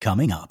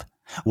Coming up,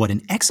 what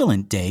an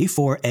excellent day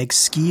for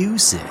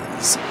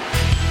excuses.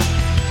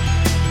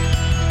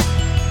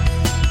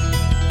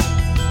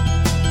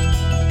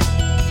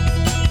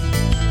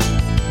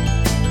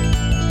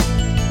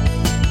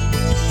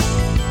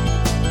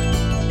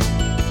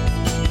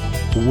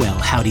 Well,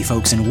 howdy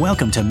folks, and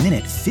welcome to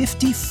Minute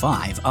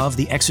 55 of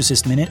the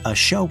Exorcist Minute, a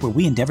show where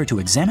we endeavor to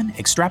examine,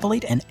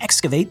 extrapolate, and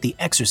excavate The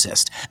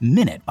Exorcist,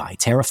 minute by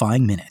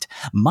terrifying minute.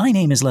 My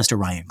name is Lester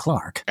Ryan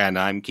Clark. And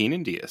I'm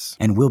Keenan Diaz.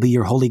 And we'll be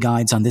your holy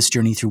guides on this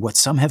journey through what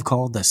some have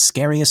called the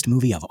scariest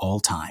movie of all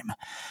time.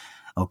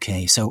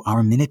 Okay, so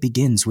our minute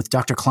begins with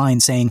Dr. Klein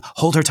saying,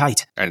 "Hold her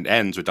tight." And it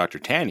ends with Dr.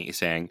 Tanny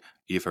saying,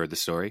 "You've heard the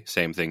story.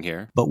 Same thing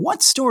here." But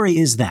what story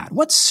is that?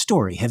 What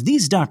story have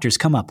these doctors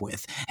come up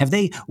with? Have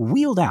they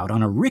wheeled out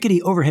on a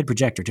rickety overhead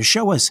projector to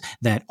show us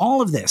that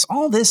all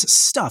this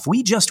stuff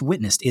we just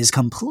witnessed is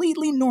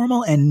completely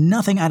normal and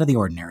nothing out of the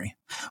ordinary?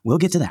 We'll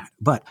get to that.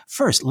 But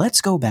first,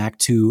 let's go back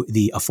to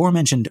the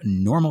aforementioned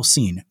normal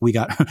scene. We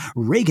got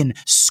Reagan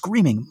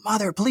screaming,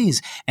 "Mother, please,"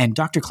 and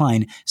Dr.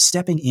 Klein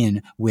stepping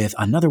in with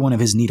another one of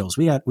his needles.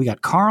 We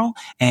got Carl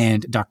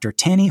and Dr.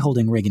 Tanny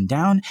holding Reagan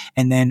down,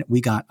 and then we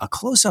got a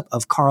close-up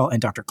of Carl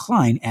and Dr.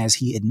 Klein as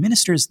he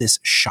administers this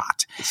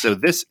shot. So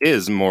this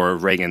is more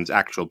of Reagan's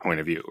actual point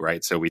of view,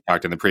 right? So we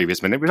talked in the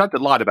previous minute. We talked a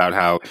lot about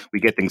how we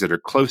get things that are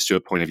close to a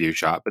point of view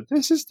shot, but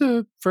this is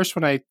the first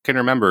one I can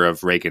remember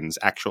of Reagan's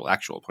actual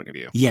point of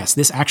view. Yes,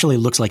 this actually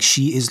looks like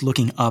she is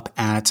looking up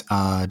at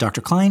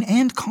Dr. Klein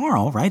and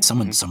Carl, right?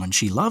 Someone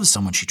she loves,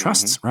 someone she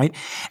trusts, right?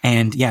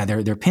 And yeah,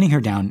 they're pinning her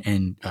down,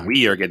 and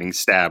we are getting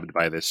stabbed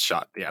by this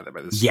shot. Yeah,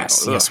 by this.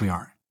 Yes, we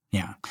are.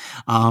 Yeah.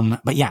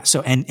 But yeah,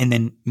 so, and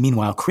then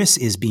meanwhile, Chris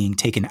is being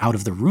taken out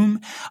of the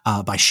room,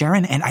 by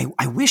Sharon. And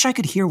I wish I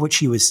could hear what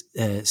she was,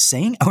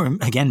 saying, or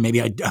again,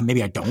 maybe I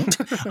don't.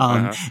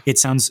 It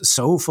sounds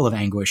so full of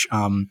anguish.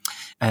 And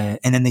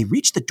then they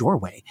reach the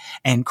doorway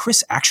and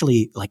Chris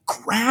actually like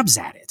grabs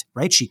at it,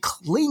 right? She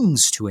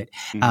clings to it.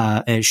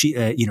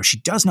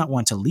 She does not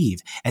want to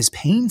leave. As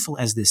painful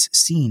as this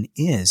scene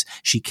is,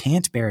 she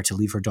can't bear to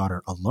leave her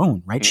daughter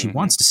alone, right? She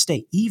wants to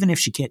stay, even if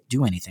she can't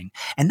do anything.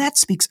 And that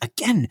speaks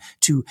again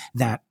to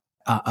that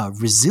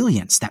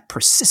resilience, that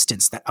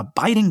persistence, that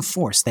abiding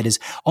force that is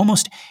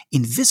almost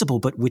invisible,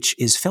 but which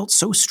is felt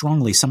so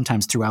strongly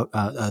sometimes throughout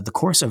the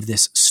course of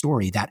this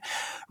story, that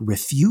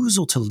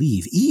refusal to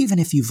leave, even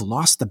if you've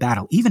lost the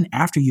battle, even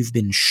after you've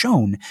been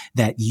shown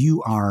that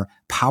you are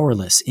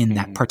powerless in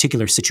that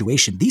particular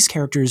situation. These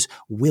characters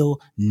will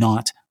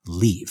not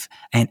leave.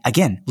 And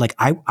again, like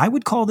I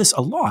would call this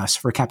a loss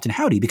for Captain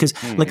Howdy, because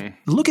like,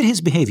 look at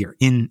his behavior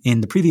in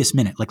the previous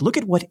minute. Like, look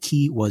at what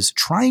he was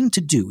trying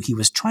to do. He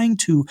was trying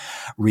to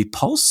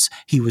repulse.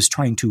 He was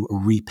trying to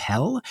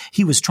repel.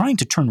 He was trying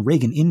to turn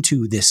Reagan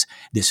into this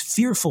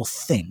fearful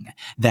thing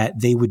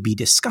that they would be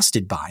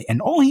disgusted by.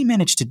 And all he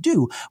managed to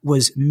do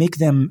was make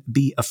them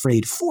be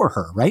afraid for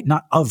her, right?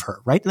 Not of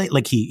her, right?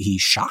 Like he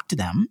shocked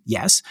them.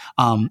 Yes.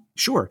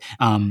 Sure.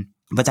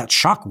 But that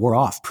shock wore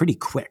off pretty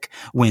quick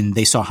when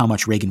they saw how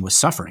much Reagan was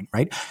suffering,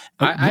 right?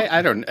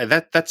 I don't.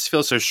 That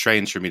feels so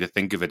strange for me to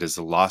think of it as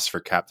a loss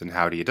for Captain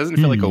Howdy. It doesn't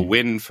feel like a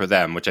win for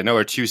them, which I know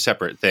are two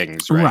separate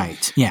things, right?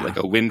 Right. Yeah. Like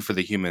a win for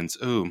the humans.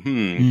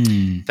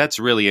 That's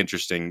really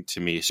interesting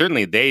to me.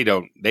 Certainly, they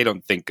don't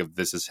think of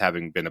this as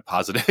having been a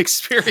positive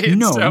experience.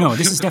 No.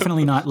 This is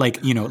definitely not like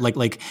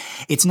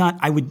it's not.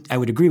 I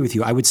would agree with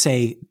you. I would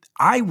say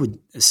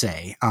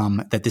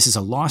that this is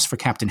a loss for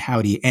Captain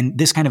Howdy, and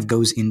this kind of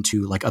goes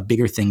into like a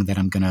bigger thing that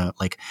I'm gonna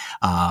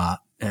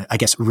I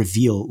guess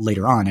reveal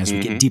later on as we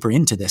get deeper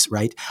into this,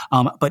 right?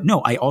 But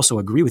no, I also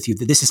agree with you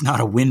that this is not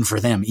a win for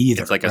them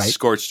either. It's like a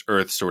scorched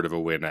earth sort of a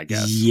win, I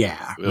guess.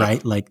 Yeah,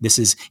 right? Like this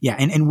is,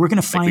 and we're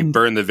going to find... Like we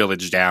burned the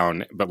village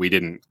down, but we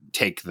didn't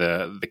take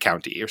the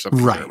county or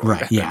something.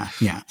 Right, yeah.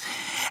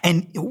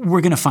 And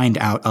we're going to find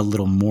out a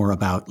little more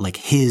about like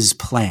his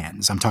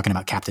plans. I'm talking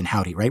about Captain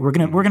Howdy, right? We're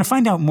going to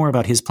find out more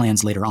about his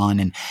plans later on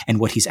and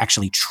what he's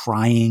actually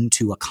trying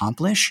to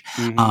accomplish,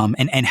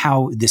 and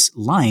how this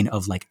line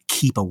of like,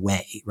 keep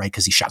away, right?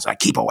 Because he shouts like,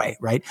 keep away,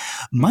 right?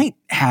 Might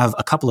have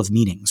a couple of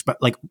meanings, but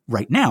like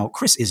right now,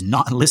 Chris is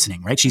not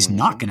listening, right? She's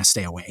not going to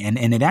stay away. And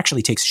it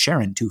actually takes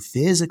Sharon to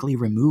physically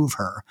remove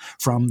her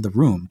from the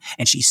room,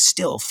 and she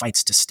still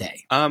fights to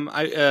stay.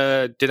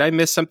 Did I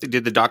miss something?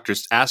 Did the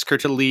doctors ask her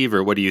to leave,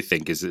 or what do you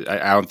think?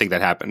 I don't think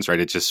that happens, right?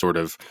 It's just sort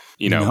of,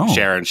 no.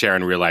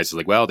 Sharon realizes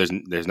like, well,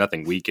 there's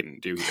nothing we can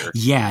do here.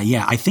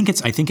 Yeah. I think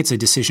it's a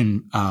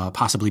decision,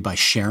 possibly by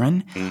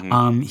Sharon,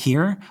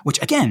 here,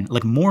 which again,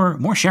 like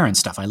more Sharon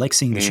stuff. I like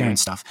seeing the Sharon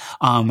stuff.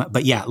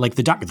 But yeah, like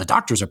the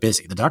doctors are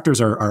busy. The doctors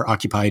are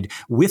occupied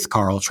with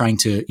Carl trying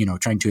to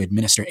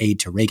administer aid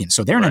to Reagan.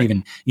 So they're not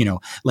even,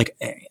 like,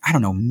 I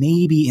don't know,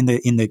 maybe in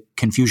the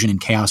confusion and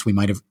chaos, we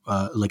might have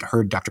like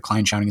heard Dr.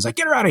 Klein shouting, he's like,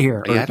 get her out of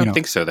here. Or, I don't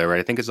think so though, right?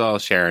 I think it's all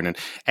Sharon.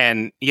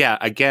 And yeah,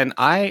 again,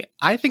 I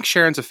think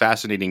Sharon's a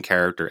fascinating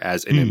character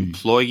as an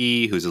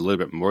employee who's a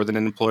little bit more than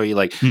an employee.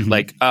 Like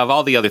of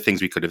all the other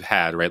things we could have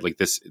had, right? Like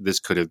this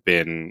could have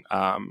been,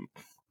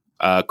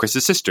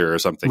 Chris's sister or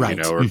something,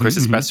 right. Or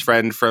Chris's best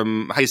friend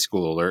from high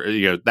school,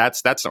 or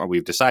that's not what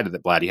we've decided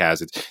that Blatty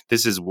has.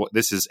 This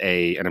is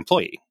an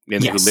employee who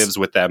lives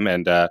with them,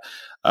 and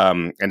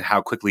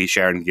how quickly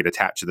Sharon can get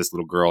attached to this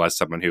little girl as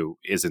someone who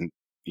isn't,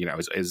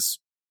 is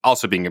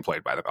also being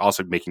employed by them,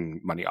 also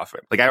making money off of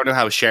it. Like, I don't know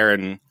how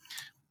Sharon.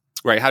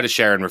 Right. How does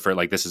Sharon refer?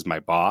 Like, this is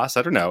my boss?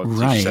 I don't know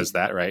if she says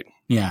that, right?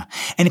 Yeah.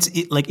 And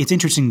it's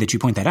interesting that you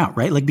point that out,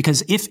 right? Like,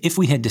 because if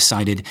we had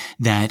decided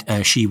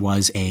that she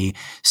was a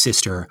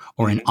sister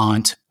or an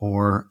aunt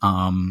or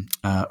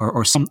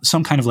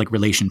some kind of like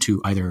relation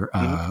to either,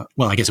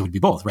 well, I guess it would be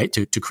both, right?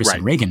 To Chris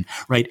and Reagan,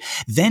 right?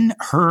 Then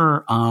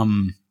her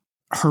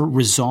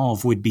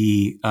resolve would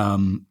be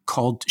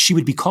she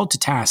would be called to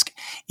task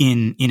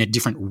in a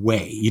different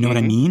way. You know what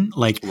I mean?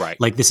 Like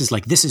this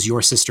is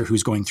your sister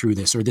who's going through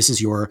this, or this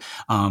is your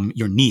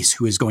niece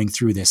who is going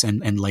through this.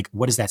 And like,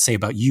 what does that say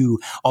about you?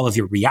 All of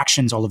your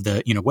reactions, all of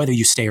the, whether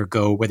you stay or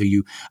go, whether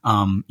you,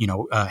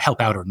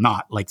 help out or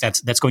not, like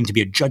that's going to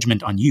be a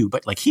judgment on you.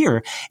 But like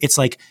here, it's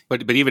like,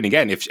 but even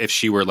again, if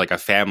she were like a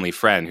family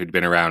friend who'd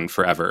been around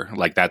forever,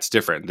 like that's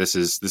different. This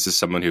is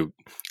someone who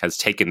has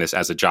taken this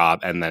as a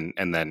job and then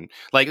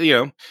like,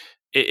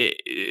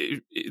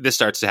 this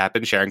starts to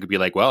happen. Sharon could be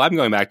like, well, I'm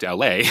going back to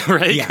LA,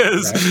 right?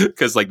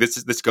 Because like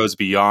this goes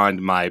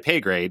beyond my pay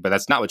grade, but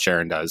that's not what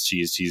Sharon does.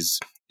 She's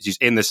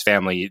in this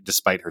family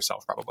despite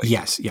herself, probably.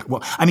 Yes. Yeah.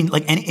 Well, I mean,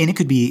 like, and it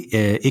could be,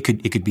 it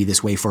could be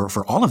this way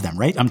for all of them,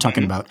 right? I'm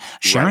talking about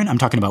Sharon. I'm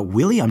talking about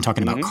Willie. I'm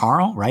talking about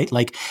Carl, right?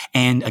 Like,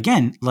 and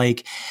again,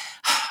 like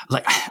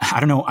I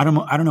don't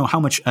know how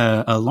much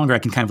longer I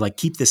can kind of like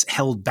keep this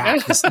held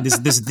back.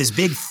 This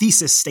big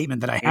thesis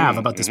statement that I have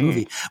about this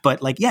movie,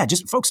 but like, yeah,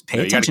 just folks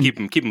pay attention.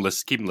 Keep them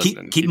listening. Keep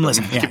them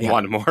listening. Keep them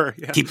wanting more.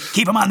 Yeah.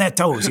 Keep them on their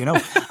toes.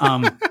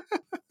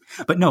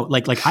 But no,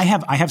 like I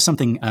have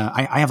something.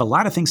 I have a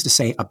lot of things to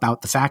say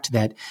about the fact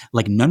that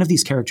like none of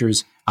these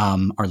characters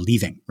are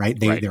leaving. Right?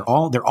 They're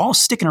all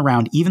sticking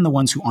around, even the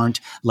ones who aren't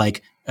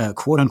like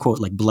quote unquote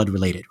like blood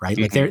related. Right?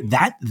 Like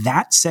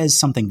that says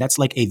something. That's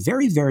like a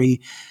very,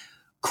 very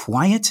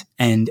quiet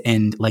and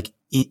like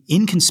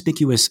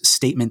inconspicuous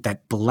statement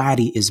that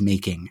Blatty is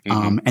making,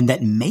 and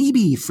that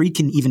maybe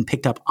Friedkin even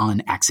picked up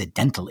on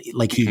accidentally.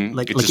 Like he,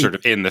 it's just sort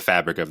of in the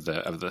fabric of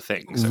the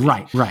things.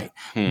 Right.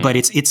 But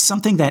it's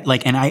something that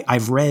like, and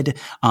I've read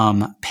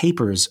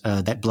papers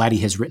that Blatty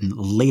has written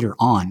later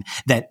on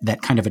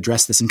that kind of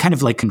address this and kind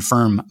of like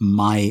confirm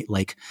my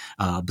like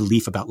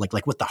belief about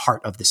like what the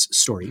heart of this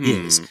story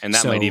is. And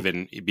that might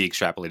even be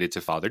extrapolated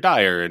to Father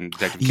Dyer and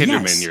Detective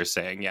Kinderman. You're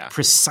saying, yeah,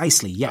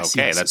 precisely. Yes.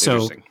 Okay, that's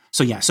interesting.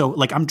 So yeah, so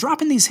like I'm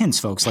dropping these hints,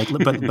 folks. Like,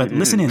 but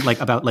listen in,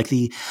 like about like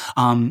the,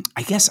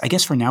 I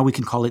guess for now we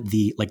can call it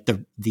the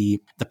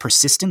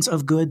persistence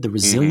of good, the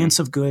resilience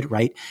of good,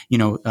 right?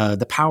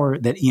 The power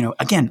that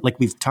again, like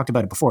we've talked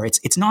about it before.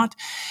 It's not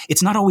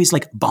always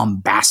like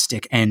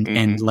bombastic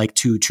and like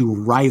to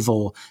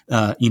rival,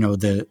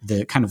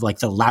 the kind of like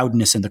the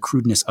loudness and the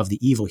crudeness of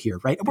the evil here,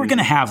 right? We're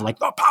gonna have like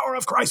the power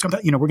of Christ, we're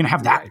gonna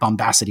have that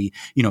bombacity,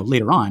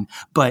 later on,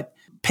 but.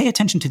 Pay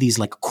attention to these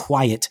like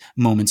quiet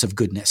moments of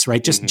goodness,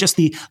 right? Just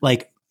the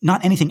like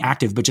not anything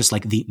active, but just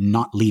like the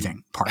not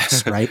leaving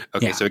parts, right?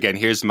 Okay, so again,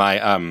 here's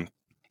my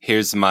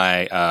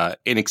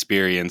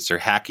inexperienced or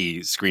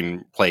hacky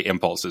screenplay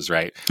impulses,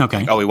 right?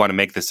 Okay. Like, we want to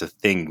make this a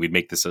thing. We'd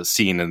make this a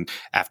scene, and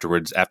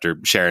afterwards, after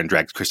Sharon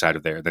drags Chris out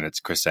of there, then it's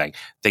Chris saying,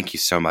 "Thank you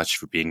so much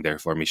for being there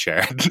for me,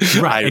 Sharon.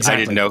 Right, I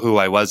didn't know who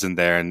I was in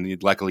there,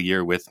 and luckily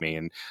you're with me,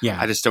 and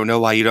I just don't know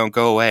why you don't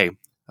go away."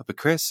 But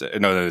Chris,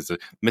 no, it's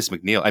Miss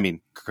McNeil. I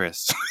mean,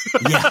 Chris.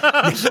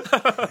 Yeah,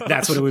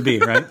 that's what it would be,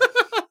 right?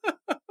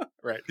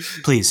 Right.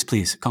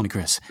 Please call me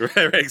Chris.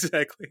 Right,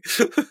 exactly.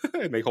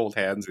 And they hold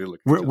hands. They look.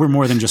 We're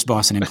more than just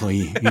boss and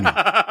employee.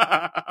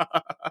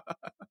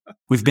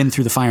 We've been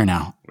through the fire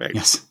now. Right.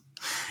 Yes.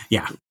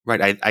 Yeah.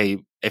 Right. I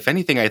if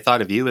anything, I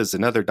thought of you as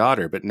another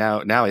daughter, but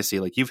now I see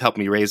like you've helped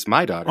me raise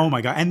my daughter. Oh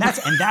my God, and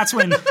that's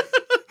when.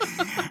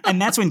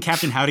 And that's when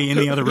Captain Howdy in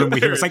the other room we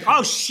hear it's like,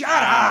 oh, shut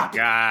up. Oh,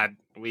 God.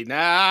 We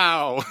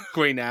know.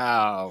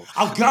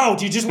 I'll go.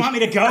 Do you just want me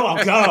to go?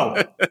 I'll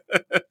go.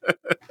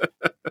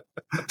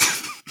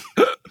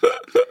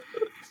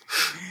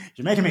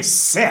 You're making me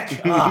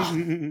sick.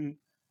 Yeah,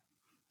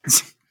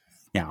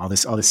 all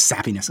this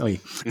sappiness. Oh,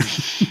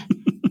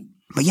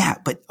 yeah.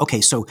 But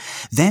okay, so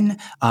then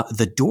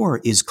the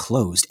door is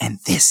closed, and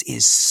this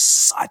is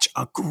such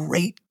a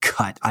great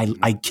cut.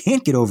 I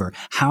can't get over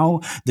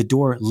how the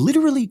door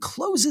literally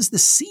closes the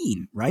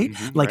scene, right?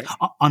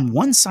 On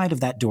one side of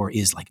that door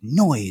is like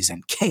noise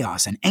and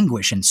chaos and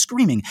anguish and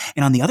screaming,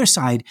 and on the other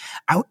side,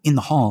 out in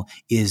the hall,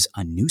 is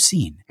a new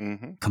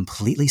scene,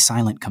 completely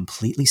silent,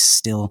 completely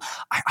still.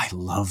 I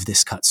love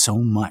this cut so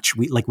much.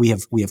 We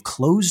have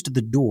closed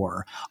the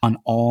door on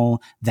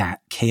all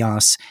that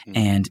chaos,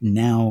 and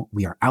now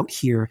we are are out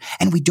here,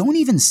 and we don't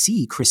even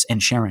see Chris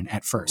and Sharon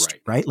at first,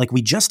 right? Like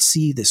we just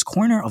see this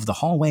corner of the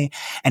hallway,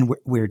 and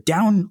we're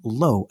down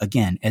low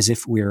again, as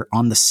if we're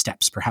on the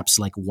steps, perhaps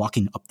like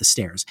walking up the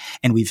stairs,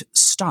 and we've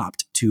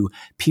stopped to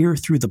peer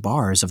through the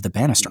bars of the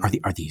banister.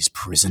 Are these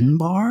prison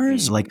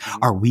bars? Like,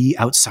 are we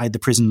outside the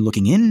prison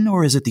looking in,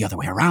 or is it the other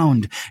way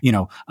around?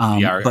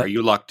 Are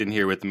you locked in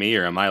here with me,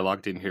 or am I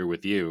locked in here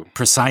with you?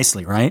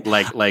 Precisely, right?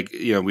 Like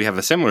we have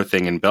a similar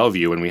thing in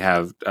Bellevue when we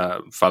have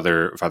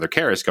Father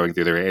Karras going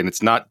through there, and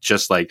it's not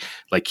just like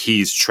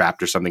he's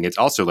trapped or something. It's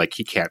also like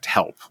he can't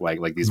help.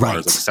 Like these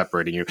bars are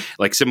separating you.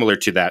 Like similar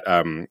to that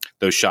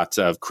those shots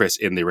of Chris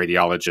in the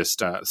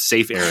radiologist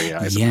safe area.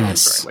 I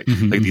suppose, right?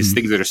 Like these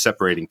things that are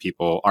separating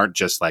people aren't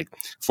just like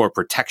for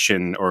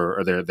protection,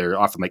 or they're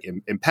often like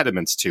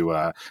impediments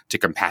to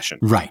compassion.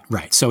 Right.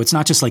 So it's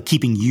not just like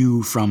keeping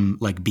you from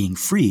like being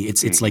free.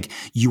 It's like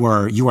you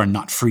are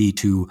not free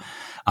to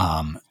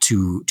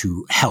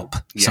help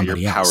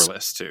somebody you're else.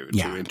 Powerless to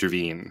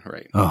intervene.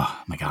 Right.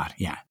 Oh my God.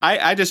 Yeah.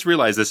 I just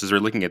realized this as we're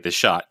looking at this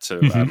shot.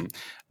 So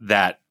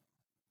that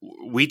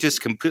we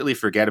just completely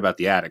forget about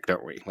the attic,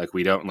 don't we? Like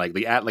we don't like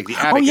the attic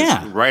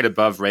is right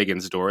above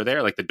Reagan's door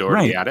there, like the door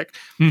of the attic.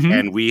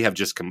 And we have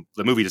just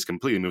the movie just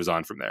completely moves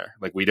on from there.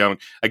 Like we don't,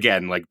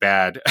 again, like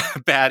bad,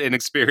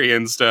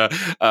 inexperienced,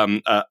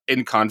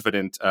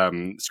 inconfident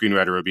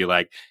screenwriter would be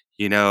like,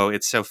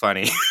 it's so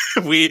funny.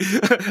 we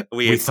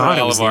thought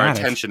all of our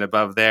attention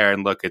above there,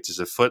 and look, it's just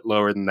a foot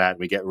lower than that.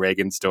 We get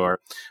Reagan's door.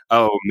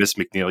 Oh, Miss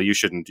McNeil, you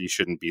shouldn't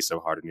be so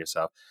hard on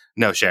yourself.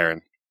 No,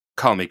 Sharon,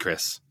 call me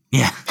Chris.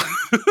 Yeah.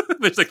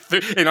 There's like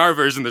in our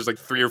version, there's like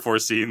 3 or 4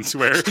 scenes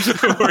where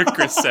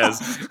Chris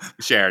says,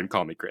 "Sharon,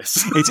 call me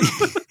Chris."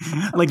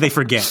 It's like they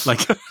forget.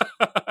 Like,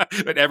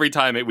 but every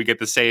time we get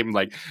the same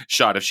like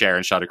shot of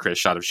Sharon, shot of Chris,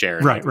 shot of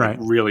Sharon. Right.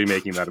 Really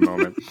making that a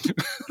moment.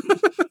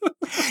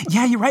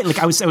 Yeah, you're right. Like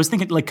I was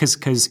thinking, like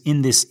because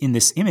in this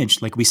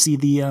image, like we see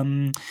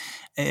the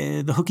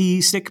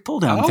hooky stick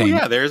pull down thing. Oh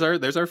yeah, there's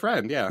our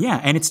friend. Yeah,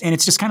 and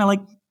it's just kind of like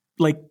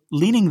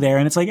leaning there,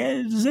 and it's like,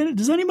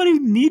 does anybody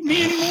need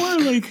me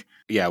anymore? Like,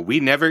 yeah, we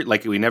never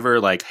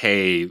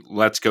hey,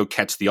 let's go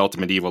catch the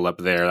ultimate evil up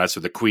there. That's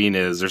where the queen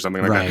is, or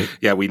something like that.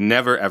 Yeah, we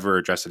never ever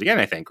address it again,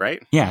 I think,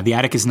 right? Yeah, the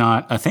attic is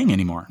not a thing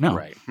anymore. No,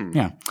 right?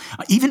 Yeah,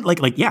 even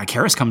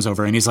Karras comes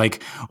over and he's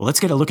like, well,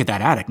 let's get a look at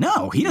that attic.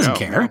 No, he doesn't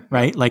care,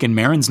 right? Like, and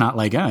Marin's not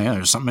like, oh yeah,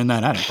 there's something in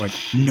that attic. Like,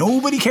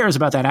 nobody cares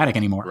about that attic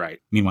anymore. Right.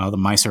 Meanwhile, the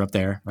mice are up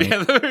there. Right?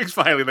 Yeah,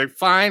 they're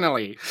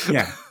finally.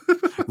 Yeah.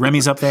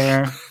 Remy's up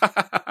there.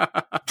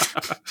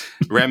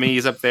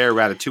 Remy's up there.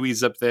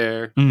 Ratatouille's up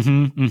there.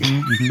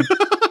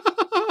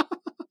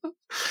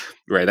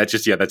 Right. That's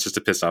just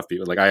to piss off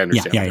people. Like, I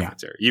understand. Yeah.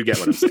 You get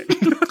what I'm saying.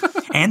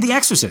 And the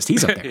Exorcist,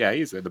 he's up there. Yeah,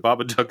 he's there. The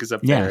Babadook is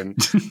up there, and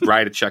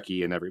Bride of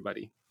Chucky and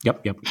everybody.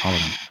 Yep, all of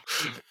them.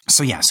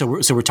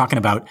 So we're talking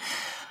about.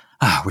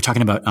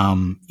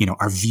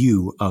 Our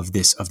view of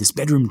this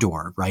bedroom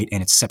door, right?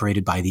 And it's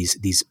separated by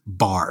these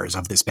bars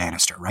of this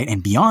banister, right?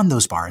 And beyond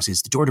those bars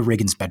is the door to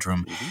Reagan's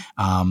bedroom.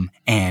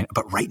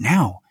 But right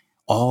now,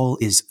 all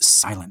is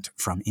silent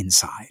from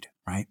inside,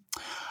 right?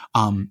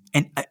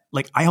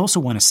 I also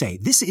want to say,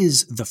 this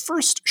is the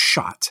first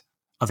shot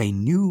of a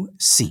new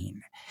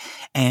scene.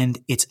 And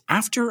it's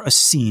after a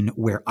scene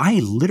where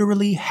I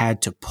literally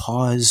had to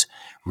pause,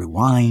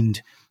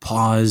 rewind,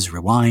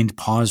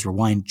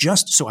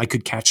 just so I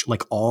could catch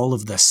like all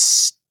of the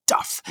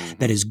stuff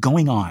that is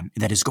going on,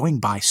 that is going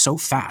by so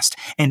fast,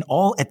 and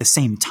all at the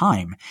same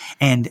time.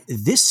 And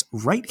this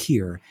right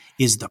here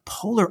is the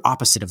polar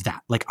opposite of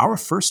that. Like, our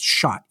first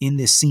shot in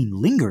this scene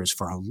lingers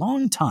for a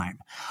long time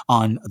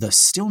on the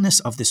stillness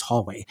of this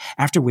hallway,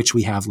 after which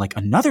we have like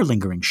another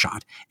lingering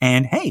shot.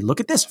 And hey, look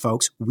at this,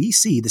 folks. We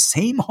see the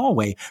same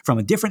hallway from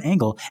a different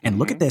angle. And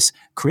look at this.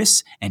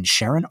 Chris and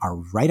Sharon are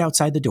right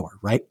outside the door,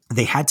 right?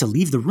 They had to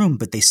leave the room,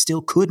 but they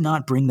still could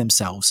not bring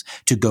themselves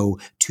to go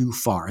too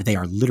far. They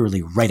are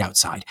literally right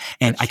outside.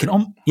 And I can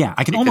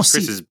almost see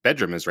Chris's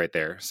bedroom is right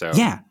there. So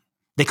yeah,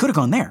 they could have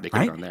gone there,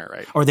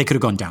 right? Or they could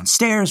have gone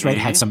downstairs, right?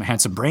 Had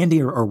some brandy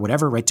or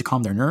whatever, right, to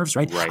calm their nerves,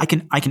 right? I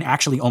can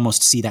actually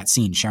almost see that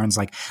scene. Sharon's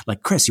like,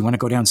 Chris, you want to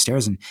go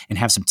downstairs and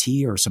have some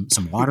tea or some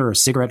water or a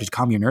cigarette to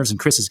calm your nerves? And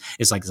Chris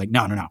is like,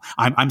 no,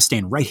 I'm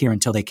staying right here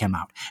until they come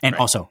out. And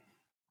also,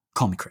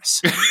 call me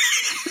Chris.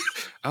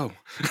 Oh,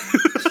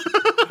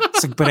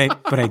 it's like,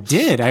 but I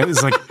did. I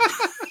was like.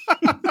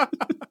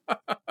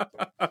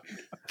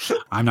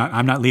 I'm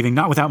not leaving,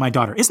 not without my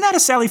daughter. Isn't that a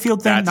Sally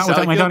Field thing? That's not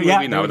without my daughter.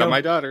 Movie, not without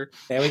my daughter.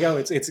 There we go.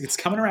 It's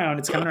coming around.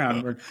 It's coming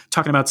around. We're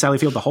talking about Sally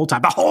Field the whole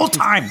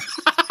time.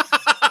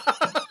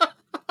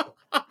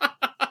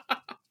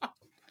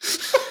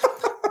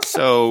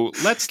 So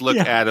let's look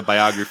at a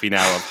biography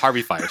now of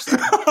Harvey Fierstein.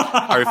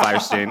 Harvey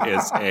Fierstein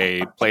is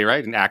a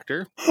playwright and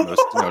actor,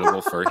 most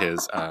notable for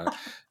his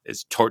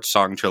Torch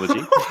Song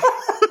trilogy.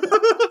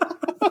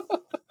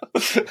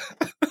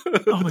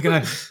 Oh my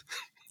God.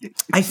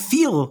 I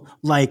feel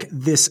like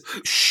this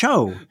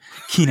show,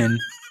 Keenan,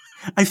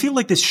 I feel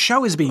like this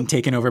show is being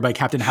taken over by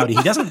Captain Howdy.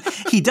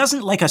 He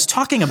doesn't like us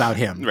talking about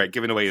him. Right,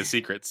 giving away his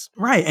secrets.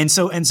 Right. And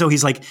so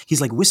he's like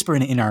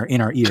whispering in our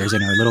ears,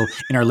 in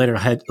our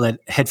little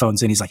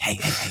headphones, and he's like, hey,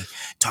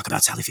 talk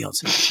about Sally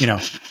Fields.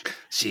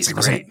 She's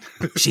great.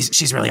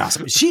 She's really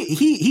awesome.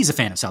 He's a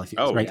fan of Sally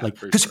Fields, right? Yeah, like,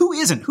 because who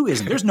isn't?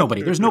 There's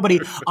nobody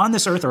on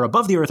this earth or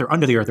above the earth or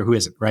under the earth or who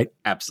isn't, right?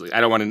 Absolutely.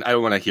 I don't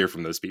want to hear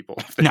from those people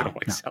if they don't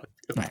like Sally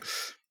Fields. Right.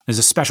 There's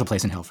a special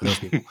place in hell for those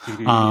people.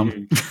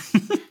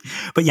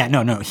 But yeah,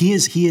 no, he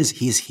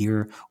is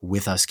here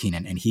with us,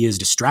 Keenan, and he is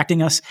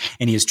distracting us,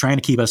 and he is trying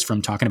to keep us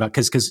from talking about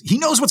because he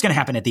knows what's going to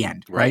happen at the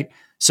end, right?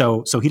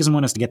 So he doesn't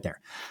want us to get there.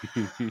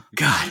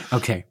 God,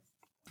 okay.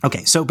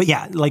 So, but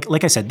yeah,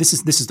 like I said, this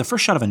is the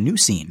first shot of a new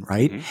scene,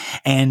 right? Mm-hmm.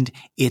 And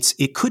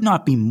it could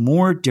not be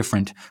more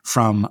different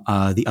from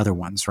the other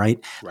ones, right?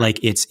 Like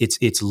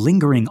it's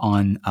lingering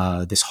on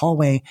this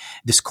hallway,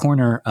 this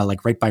corner,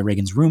 like right by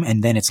Reagan's room,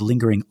 and then it's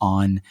lingering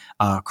on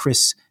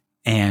Chris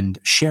and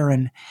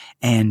Sharon.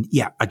 And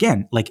yeah,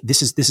 again, like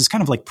this is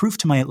kind of like proof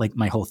to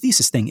my whole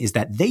thesis thing is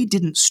that they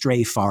didn't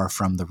stray far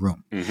from the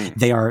room. Mm-hmm.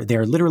 They are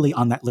literally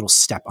on that little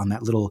step, on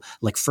that little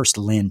like first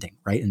landing,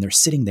 right? And they're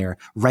sitting there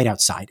right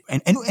outside.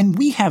 And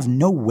we have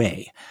no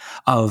way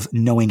of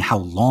knowing how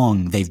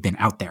long they've been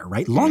out there,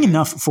 right? Long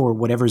enough for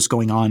whatever's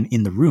going on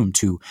in the room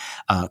to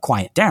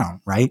quiet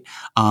down, right?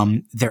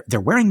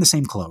 They're wearing the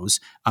same clothes,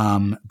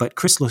 but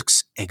Chris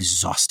looks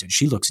exhausted.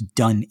 She looks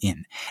done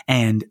in.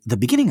 And the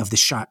beginning of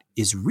this shot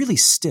is really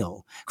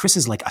still. Chris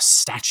is like a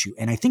statue.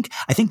 And I think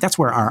that's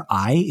where our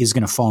eye is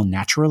going to fall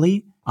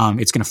naturally.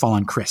 It's going to fall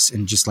on Chris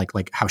and just like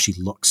how she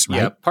looks,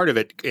 right? Yeah, part of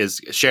it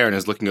is Sharon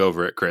is looking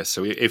over at Chris.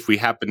 So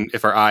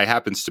if our eye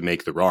happens to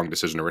make the wrong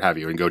decision or what have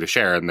you and go to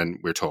Sharon, then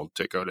we're told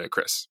to go to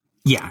Chris.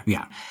 Yeah.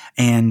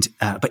 And,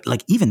 but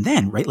like even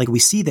then, right, like we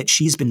see that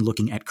she's been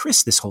looking at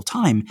Chris this whole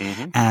time,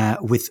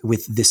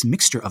 with this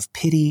mixture of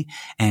pity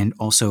and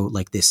also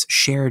like this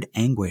shared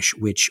anguish,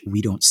 which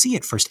we don't see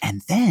at first.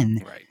 And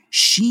then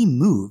she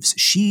moves,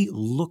 she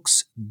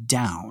looks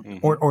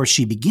down or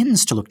she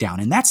begins to look down.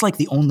 And that's like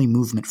the only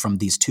movement from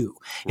these two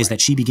is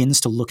that she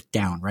begins to look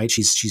down, right?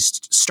 She's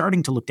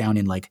starting to look down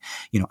in like,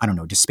 I don't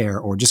know, despair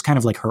or just kind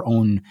of like her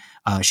own,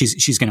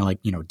 she's going to like,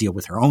 deal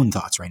with her own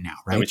thoughts right now.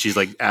 Right. I mean, she's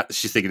like,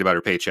 she's thinking about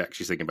her paycheck.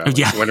 She's thinking about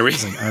like, when are we,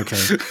 like,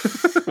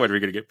 when are we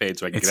going to get paid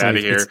so I can get out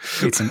of here?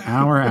 It's an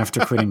hour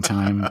after quitting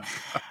time.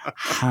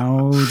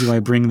 How do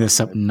I bring this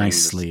up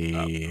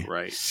nicely?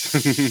 Right.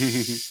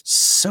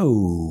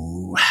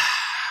 So,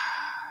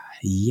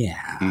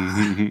 yeah.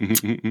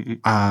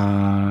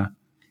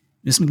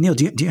 Ms. McNeil,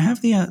 do you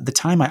have the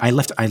time? I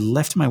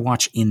left my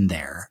watch in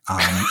there,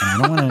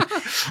 and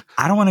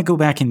I don't want to go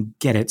back and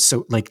get it.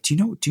 So, like, do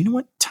you know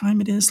what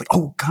time it is? Like,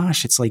 oh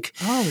gosh, it's like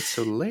it's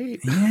so late.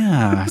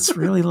 Yeah, it's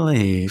really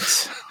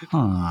late.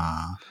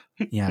 Huh.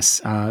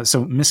 Yes.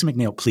 So, Miss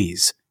McNeil,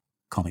 please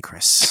call me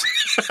Chris.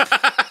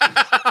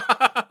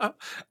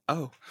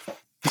 Oh.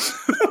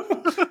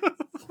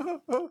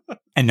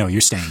 And no,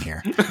 you're staying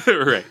here.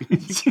 Right.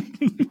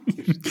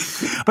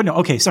 But no,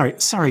 okay,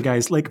 sorry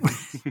guys. Like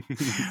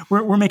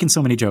we're making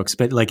so many jokes,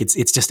 but like it's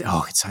just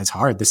it's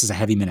hard. This is a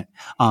heavy minute.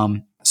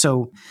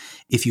 So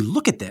if you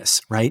look at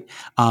this, right?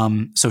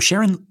 So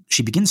Sharon,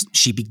 she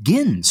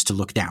begins to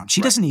look down.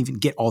 She doesn't even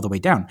get all the way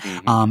down.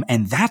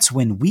 And that's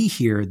when we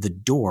hear the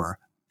door.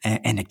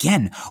 And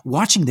again,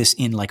 watching this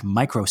in like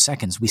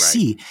microseconds, we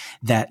see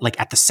that like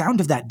at the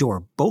sound of that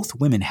door, both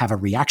women have a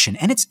reaction,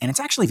 and it's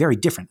actually very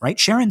different, right?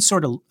 Sharon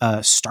sort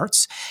of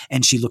starts,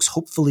 and she looks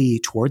hopefully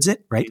towards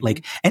it, right?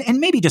 Like,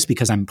 and maybe just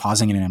because I'm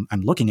pausing and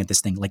I'm looking at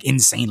this thing like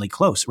insanely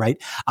close, right?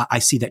 I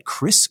see that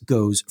Chris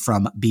goes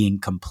from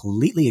being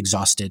completely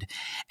exhausted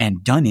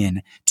and done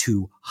in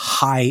to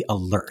high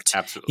alert,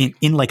 absolutely,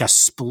 in like a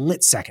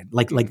split second.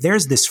 Like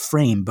there's this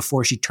frame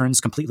before she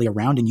turns completely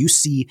around, and you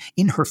see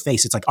in her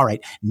face, it's like, all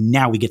right.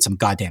 Now we get some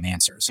goddamn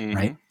answers,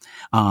 right?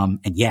 And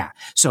yeah,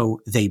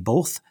 so they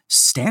both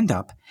stand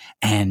up,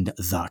 and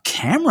the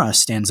camera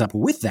stands up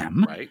with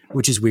them,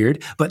 which is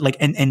weird. But like,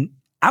 and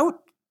out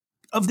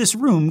of this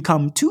room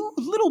come two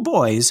little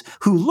boys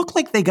who look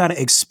like they got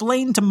to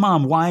explain to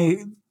mom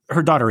why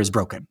her daughter is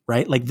broken,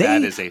 right? Like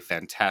that is a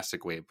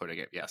fantastic way of putting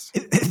it. Yes.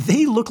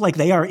 They look like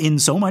they are in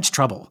so much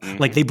trouble.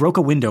 Like they broke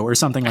a window or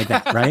something like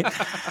that, right?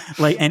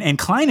 Like, and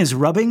Klein is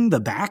rubbing the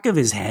back of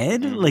his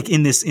head, like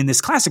in this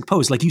classic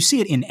pose. Like you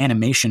see it in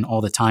animation all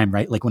the time,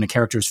 right? Like when a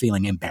character is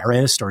feeling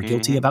embarrassed or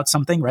guilty about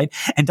something, right?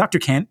 And Dr.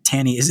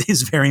 Tanny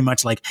is very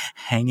much like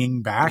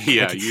hanging back.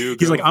 Yeah. Like,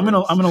 he's like, I'm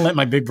going to let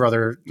my big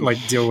brother like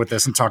deal with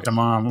this and talk to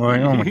mom.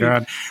 Like, oh my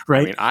God.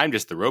 Right. I mean, I'm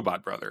just the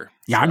robot brother.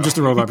 Yeah. So. I'm just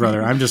the robot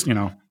brother. I'm just,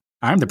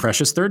 I'm the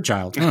precious third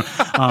child.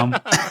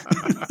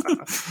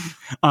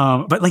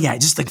 But like, yeah,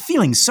 just like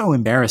feeling so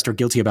embarrassed or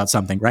guilty about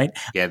something, right?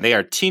 Yeah, they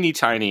are teeny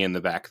tiny in the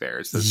back there.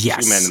 It's the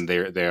two men, and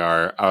they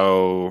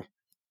are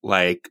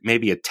like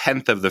maybe a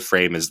tenth of the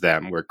frame is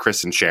them, where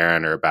Chris and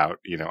Sharon are about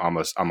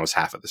almost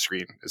half of the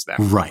screen is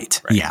them.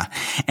 Right. Yeah.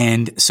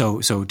 And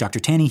so Dr.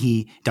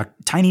 Tanny,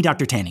 Tiny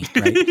Dr. Tanny,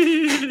 right?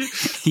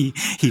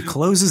 he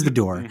closes the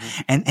door,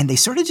 and they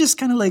sort of just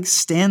kind of like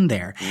stand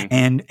there,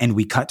 and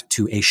we cut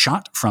to a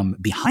shot from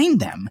behind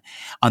them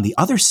on the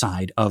other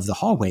side of the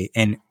hallway,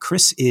 and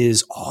Chris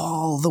is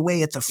all the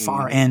way at the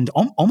far end,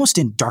 almost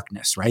in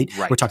darkness, right?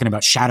 We're talking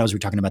about shadows. We're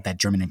talking about that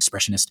German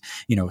expressionist,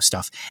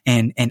 stuff,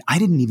 and I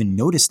didn't even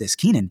notice this,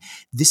 Keenan.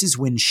 This is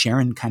when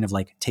Sharon kind of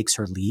like takes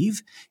her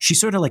leave. She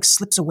sort of like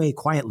slips away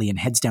quietly and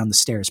heads down the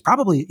stairs,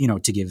 probably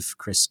to give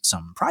Chris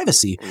some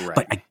privacy,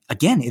 but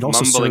again, it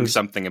also mumbling serves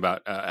something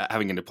about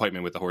having an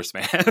appointment with the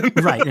horseman.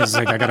 Right. It's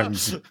like, I gotta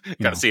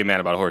see a man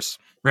about a horse.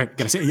 Right.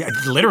 Gotta see,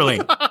 literally.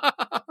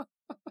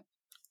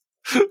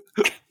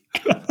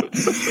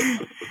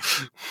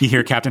 You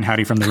hear Captain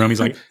Howdy from the room. He's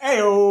like,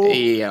 "Ayo,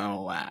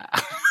 Ayo."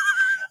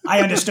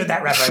 I understood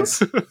that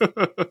reference.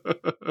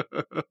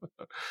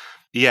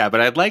 Yeah,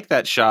 but I'd like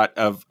that shot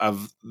of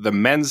the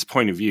men's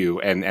point of view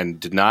and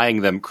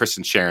denying them Chris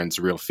and Sharon's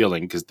real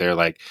feeling, because they're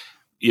like,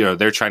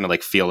 they're trying to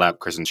like feel out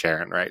Chris and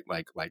Sharon, right?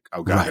 Like,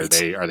 oh God,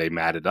 are they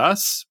mad at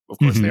us? Of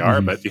course they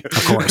are, but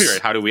of course,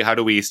 how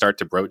do we start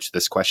to broach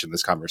this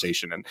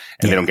conversation, and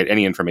they don't get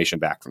any information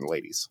back from the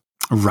ladies.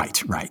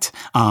 Right.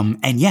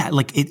 And yeah,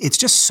 like it's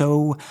just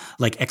so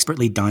like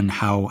expertly done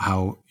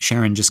how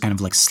Sharon just kind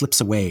of like slips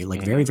away,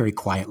 like very, very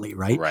quietly,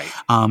 right? Right.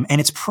 And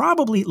it's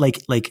probably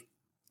like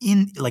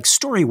in like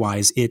story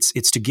wise, it's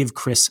to give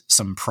Chris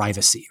some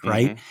privacy,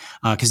 right?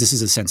 Because this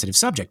is a sensitive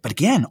subject. But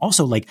again,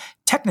 also like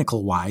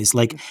technical wise,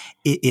 like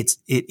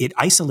it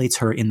isolates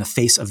her in the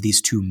face of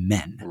these two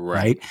men,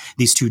 right?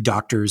 These two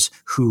doctors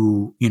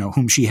whom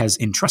she has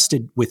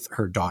entrusted with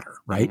her daughter,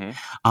 right?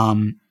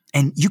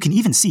 And you can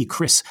even see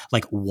Chris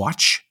like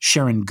watch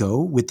Sharon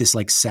go with this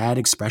like sad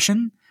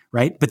expression,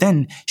 right? But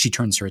then she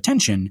turns her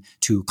attention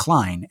to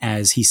Klein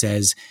as he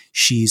says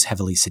she's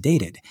heavily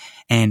sedated.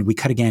 And we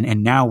cut again,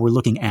 and now we're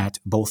looking at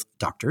both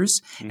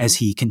doctors as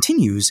he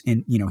continues,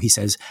 and he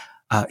says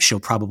she'll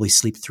probably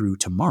sleep through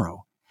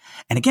tomorrow.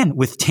 And again,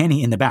 with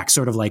Tanny in the back,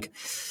 sort of like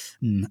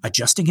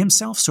adjusting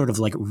himself, sort of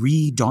like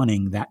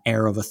redawning that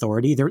air of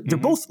authority. They're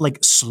both like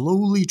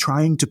slowly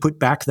trying to put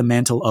back the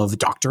mantle of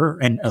doctor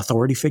and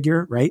authority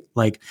figure, right?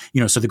 Like,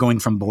 so they're going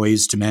from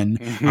boys to men.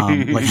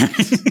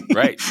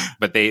 Right.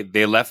 But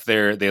they left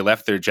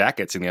their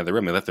jackets in the other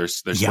room. They left their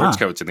sports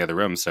coats in the other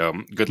room. So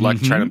good luck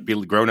trying to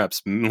be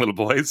grown-ups, little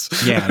boys.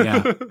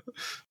 Yeah.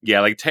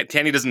 Yeah. Like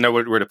Tanny doesn't know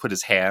where to put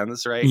his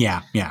hands, right?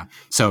 Yeah.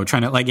 So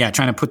trying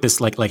to put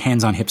this like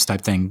hands on hips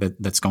type thing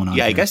that's going on.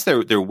 Yeah. I guess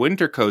their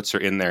winter coats are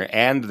in there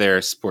and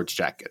their sports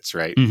jackets,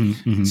 right?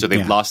 So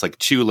they've lost like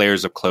 2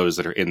 layers of clothes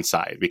that are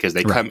inside because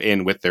they come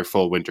in with their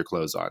full winter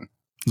clothes on.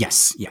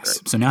 Yes. Right.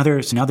 So now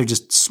they're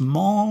just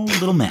small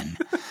little men,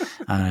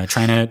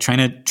 trying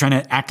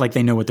to act like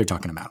they know what they're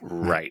talking about.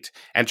 Right.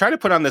 And try to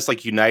put on this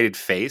like united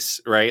face,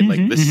 right?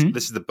 Like this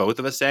is the both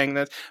of us saying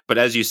that. But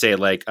as you say,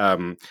 like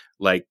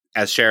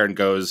as Sharon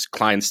goes,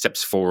 Klein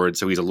steps forward,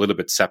 so he's a little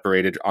bit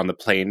separated on the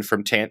plane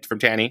from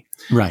Tanny.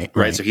 Right.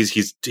 So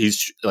he's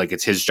like,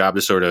 it's his job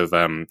to sort of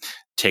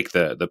take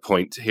the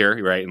point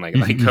here, right, and like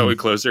go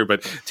closer.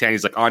 But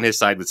Tanny's like on his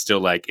side, but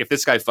still like, if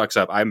this guy fucks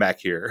up, I'm back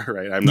here,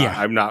 right?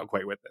 I'm not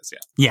quite with this.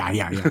 Yeah.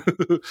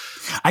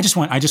 I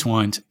just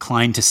want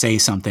Klein to say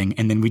something,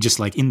 and then we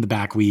just like in the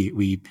back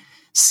we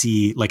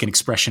see like an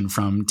expression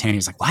from Tanny.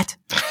 It's like, what?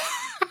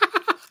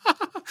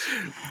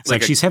 It's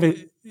like she's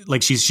heavy.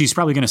 Like she's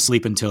probably going to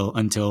sleep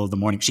until the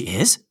morning. She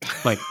is.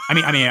 Like I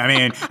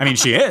mean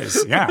she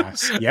is. Yeah.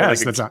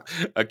 Yes. Like that's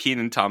a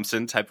Kenan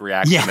Thompson type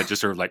reaction that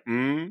just sort of like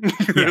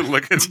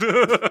look at.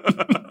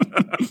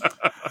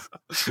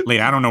 Lee,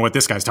 I don't know what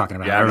this guy's talking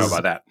about. Yeah, I don't know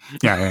about that.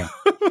 Yeah.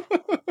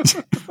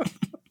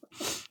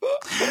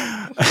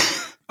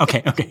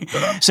 Okay.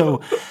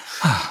 So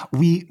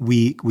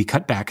we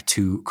cut back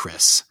to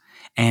Chris.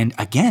 And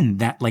again,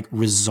 that like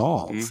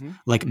resolve,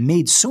 like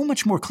made so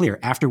much more clear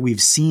after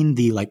we've seen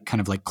the like kind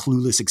of like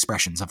clueless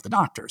expressions of the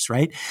doctors,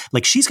 right?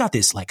 Like she's got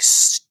this like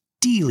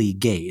steely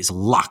gaze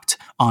locked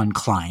on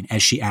Klein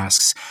as she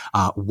asks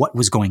what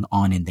was going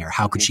on in there.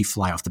 How could she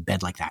fly off the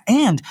bed like that?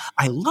 And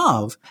I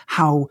love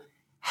how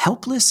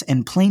helpless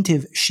and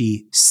plaintive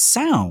she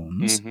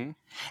sounds.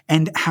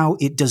 And how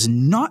it does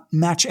not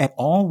match at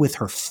all with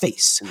her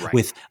face,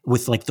 with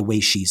like the way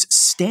she's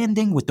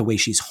standing, with the way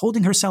she's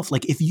holding herself.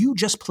 Like if you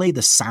just play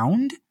the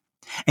sound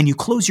and you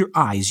close your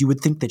eyes, you would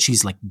think that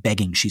she's like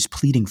begging, she's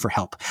pleading for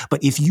help.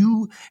 But if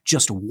you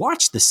just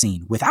watch the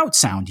scene without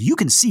sound, you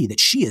can see that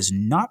she is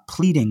not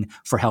pleading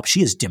for help.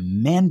 She is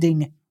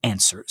demanding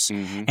answers.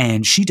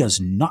 And she does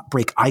not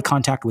break eye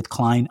contact with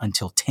Klein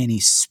until Tanny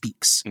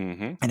speaks.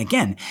 And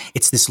again,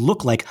 it's this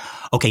look like,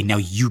 okay, now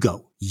you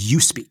go,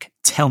 you speak,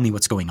 tell me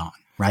what's going on,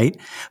 right?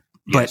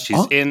 Yeah, but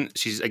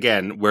she's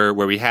again where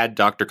we had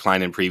Dr.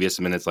 Klein in previous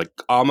minutes, like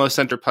almost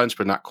center punch,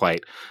 but not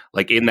quite.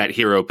 Like in that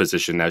hero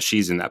position, now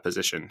she's in that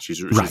position. She's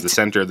the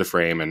center of the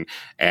frame,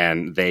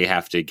 and they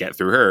have to get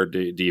through her to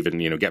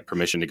even get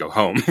permission to go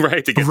home,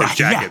 right? To get their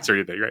jackets or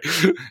anything, right?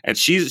 And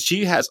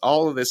she has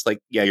all of this, like,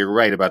 yeah, you're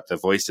right about the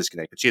voice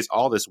disconnect, but she has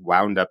all this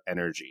wound up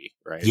energy,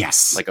 right?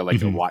 Yes, like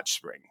a watch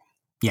spring.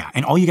 Yeah,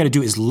 and all you got to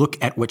do is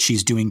look at what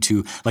she's doing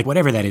to, like,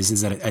 whatever that is.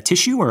 Is that a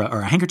tissue or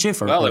a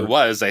handkerchief? It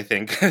was, I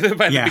think.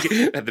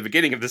 At the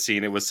beginning of the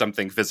scene, it was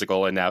something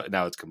physical, and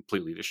now it's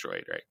completely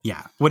destroyed, right?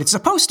 Yeah. What it's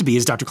supposed to be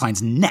is Dr.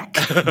 Klein's neck.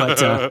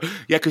 But, yeah,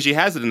 because she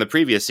has it in the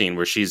previous scene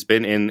where she's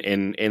been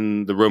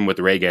in the room with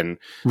Reagan.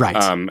 Right.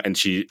 And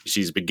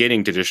she's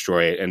beginning to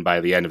destroy it, and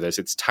by the end of this,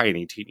 it's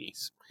tiny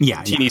teenies.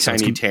 Yeah.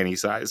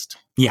 Teeny-Tiny-Taney-Sized.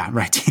 Yeah,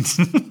 right.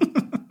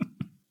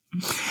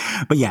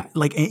 But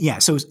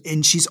so,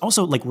 and she's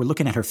also, like, we're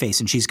looking at her face,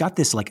 and she's got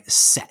this, like,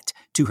 set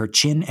to her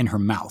chin and her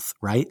mouth,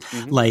 right?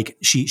 Mm-hmm. Like,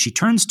 she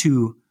turns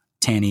to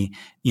Tanny,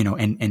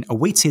 and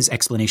awaits his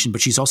explanation, but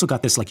she's also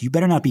got this, like, you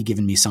better not be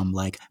giving me some,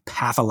 like,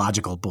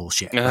 pathological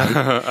bullshit,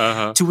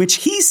 right? To which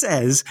he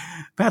says,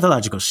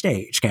 pathological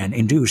stage can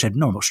induce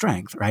abnormal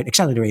strength, right?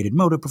 Accelerated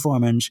motor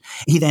performance.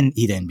 He then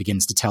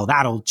begins to tell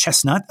that old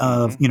chestnut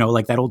of,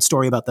 like that old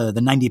story about the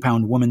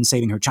 90-pound woman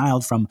saving her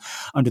child from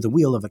under the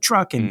wheel of a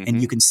truck.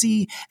 And you can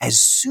see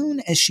as soon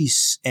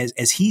as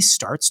as he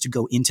starts to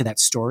go into that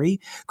story,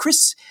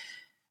 Chris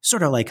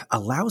sort of, like,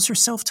 allows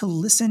herself to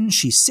listen.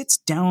 She sits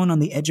down on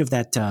the edge of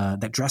that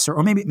dresser,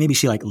 or maybe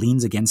she, like,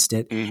 leans against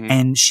it,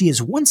 and she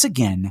is once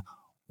again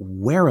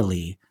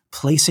warily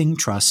placing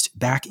trust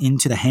back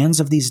into the hands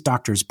of these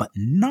doctors, but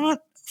not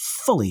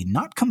fully,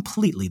 not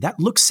completely. That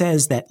look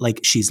says that,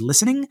 like, she's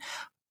listening,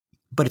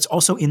 but it's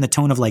also in the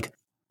tone of, like,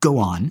 go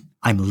on,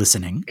 I'm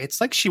listening. It's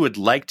like she would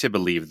like to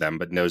believe them,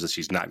 but knows that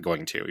she's not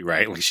going to,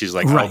 right? Like, she's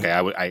like, right.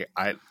 Okay,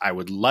 I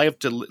would love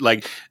to,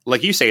 like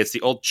you say, it's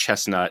the old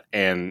chestnut,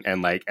 and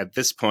like, at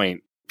this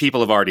point, people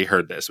have already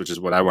heard this, which is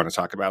what I want to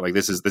talk about. Like,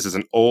 this is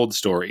an old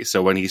story.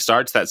 So when he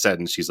starts that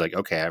sentence, she's like,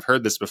 okay, I've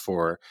heard this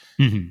before.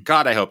 Mm-hmm.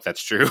 God, I hope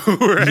that's true,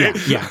 right?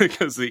 Yeah.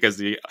 because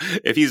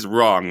if he's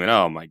wrong, then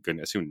oh my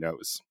goodness, who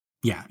knows?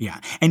 Yeah.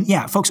 And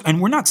yeah, folks,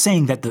 and we're not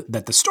saying that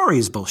the story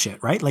is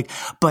bullshit, right? Like,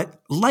 but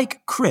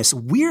like Chris,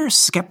 we're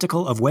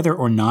skeptical of whether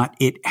or not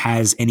it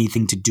has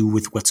anything to do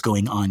with what's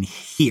going on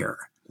here.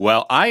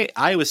 Well,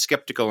 I was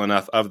skeptical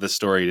enough of the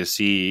story to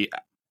see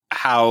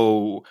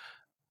how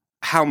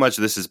much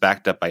this is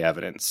backed up by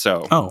evidence.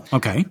 So,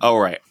 okay. All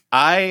right.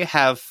 I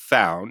have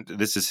found,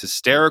 this is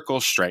hysterical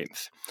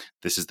strength.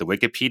 This is the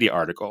Wikipedia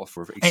article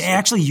for. It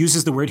actually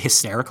uses the word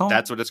hysterical.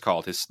 That's what it's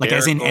called. Hysterical, like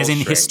as in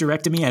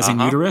hysterectomy, as in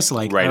uterus.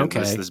 Like, right.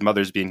 Okay. This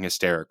mother's being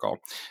hysterical.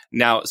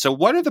 Now, so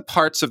what are the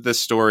parts of this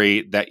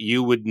story that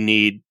you would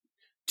need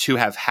to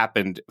have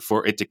happened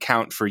for it to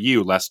count for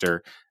you,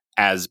 Lester,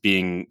 as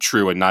being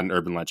true and not an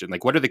urban legend?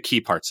 Like, what are the key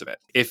parts of it?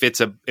 If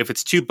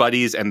it's two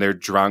buddies and they're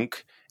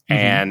drunk,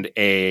 and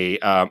a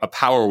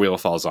power wheel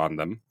falls on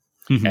them,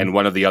 and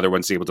one of the other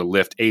ones is able to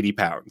lift 80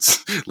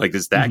 pounds. Like,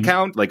 does that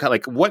count? Like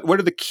what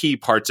are the key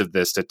parts of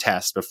this to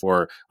test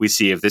before we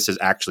see if this has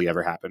actually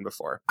ever happened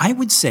before? I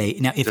would say,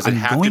 now, if does it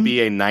have to be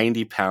a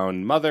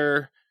 90-pound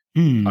mother,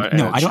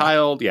 a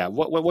child? Yeah.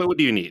 What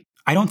do you need?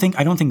 I don't think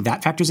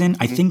that factors in.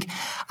 I think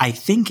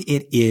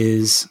it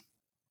is.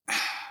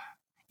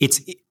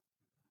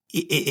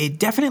 It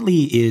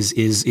definitely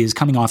is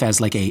coming off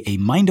as like a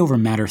mind over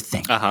matter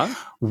thing.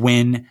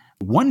 When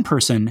one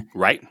person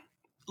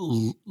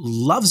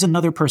loves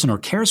another person or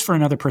cares for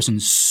another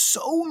person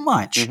so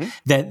much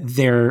that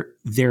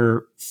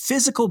their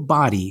physical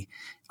body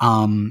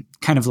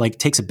kind of like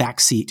takes a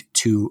backseat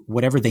to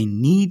whatever they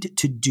need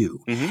to do.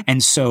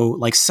 And so,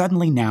 like,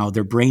 suddenly now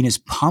their brain is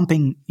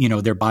pumping,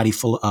 their body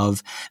full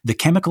of the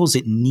chemicals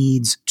it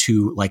needs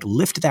to, like,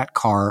 lift that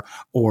car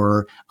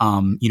or,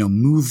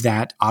 move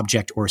that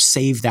object or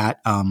save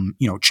that,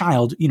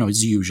 child,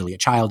 is usually a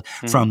child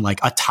from, like,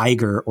 a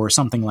tiger or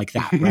something like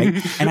that. Right.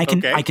 And I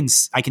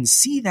can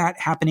see that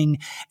happening.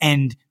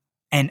 And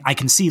I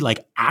can see,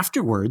 like,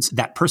 afterwards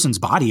that person's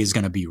body is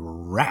going to be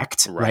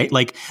wrecked, right?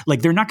 Like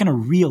they're not going to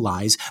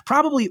realize.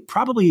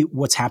 Probably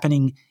what's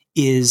happening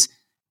is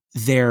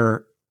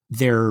they're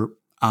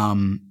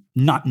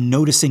not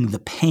noticing the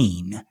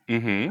pain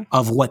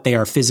of what they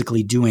are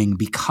physically doing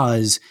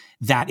because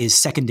that is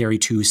secondary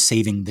to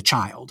saving the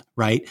child,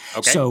 right?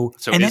 Okay. So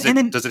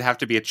does it have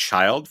to be a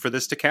child for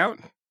this to count?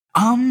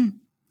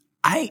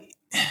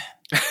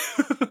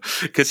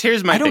 Because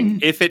here's my thing: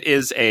 if it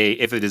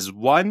is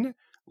one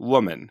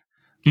woman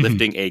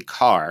lifting a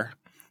car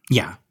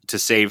to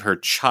save her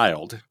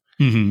child,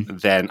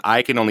 then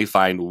I can only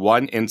find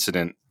one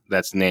incident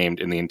that's named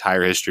in the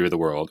entire history of the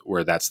world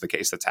where that's the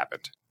case that's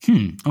happened.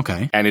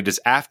 Okay. And it is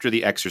after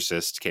The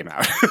Exorcist came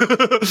out.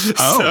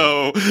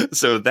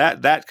 So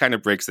that kind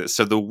of breaks this.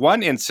 So the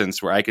one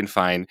instance where I can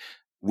find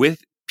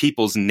with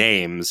people's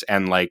names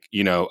and, like,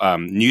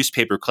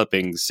 newspaper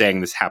clippings saying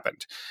this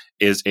happened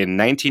is in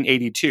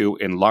 1982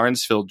 in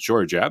Lawrenceville,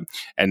 Georgia,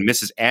 and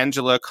Mrs.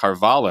 Angela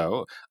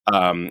Carvalho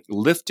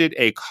lifted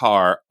a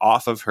car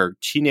off of her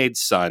teenage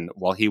son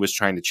while he was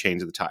trying to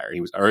change the tire. He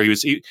was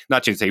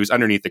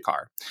underneath the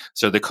car.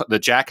 So the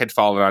jack had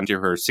fallen onto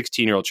her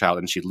 16-year-old child,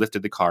 and she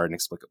lifted the car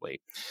inexplicably.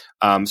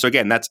 So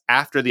again, that's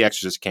after The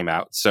Exorcist came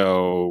out.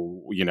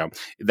 So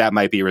that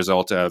might be a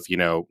result of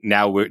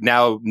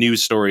now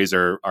news stories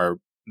are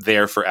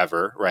there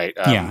forever, right?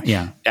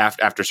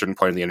 After a certain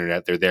point on the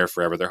internet, they're there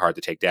forever. They're hard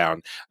to take down.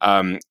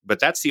 down. But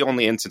that's the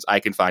only instance I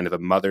can find of a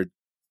mother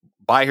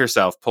by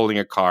herself pulling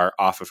a car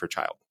off of her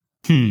child.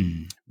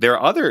 There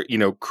are other,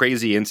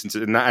 crazy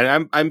instances, and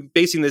I'm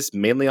basing this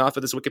mainly off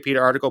of this Wikipedia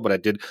article, but I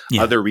did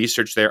other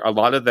research there. A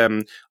lot of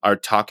them are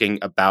talking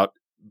about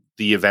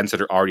the events that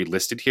are already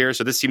listed here,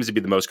 so this seems to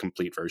be the most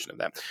complete version of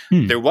them.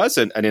 There was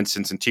an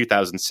instance in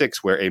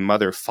 2006 where a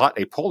mother fought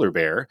a polar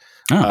bear,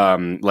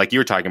 like you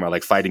were talking about,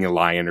 like fighting a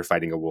lion or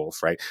fighting a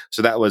wolf, right?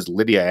 So that was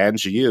Lydia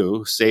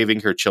Angiou saving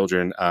her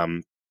children,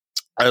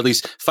 or at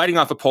least fighting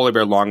off a polar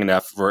bear long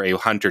enough for a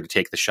hunter to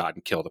take the shot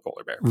and kill the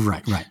polar bear.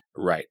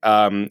 Right.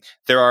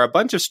 There are a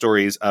bunch of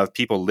stories of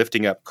people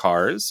lifting up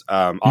cars.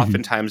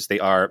 Oftentimes they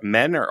are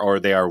men or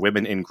they are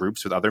women in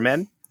groups with other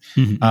men.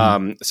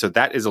 So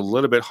that is a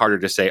little bit harder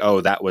to say,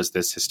 oh, that was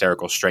this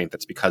hysterical strength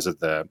that's because of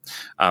the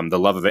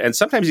love of it. And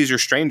sometimes these are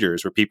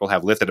strangers where people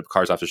have lifted up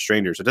cars off of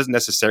strangers. So it doesn't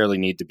necessarily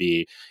need to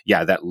be,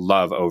 that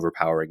love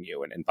overpowering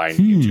you and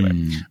binding you to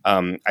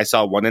it. I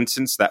saw one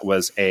instance that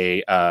was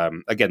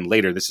again,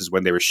 later, this is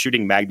when they were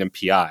shooting Magnum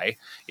PI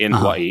in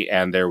Hawaii,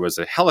 and there was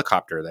a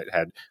helicopter that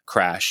had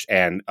crashed,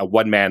 and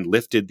one man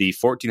lifted the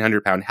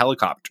 1,400-pound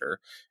helicopter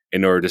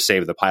in order to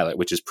save the pilot,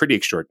 which is pretty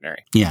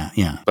extraordinary.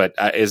 But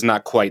is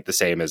not quite the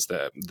same as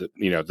the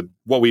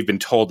what we've been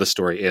told the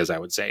story is, I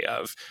would say,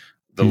 of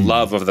the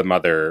love of the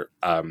mother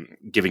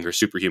giving her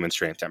superhuman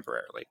strength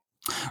temporarily.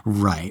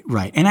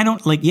 Right. And I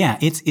don't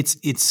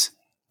it's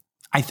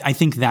I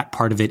think that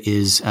part of it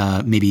is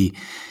maybe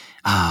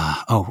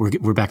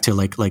we're back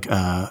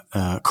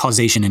to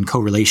causation and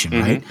correlation,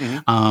 right?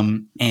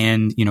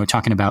 And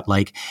talking about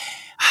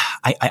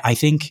I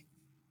think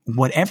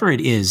whatever it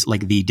is,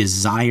 like the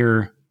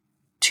desire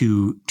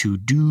to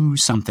do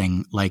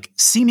something like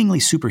seemingly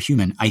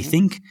superhuman, I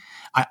think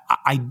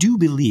I do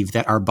believe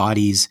that our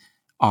bodies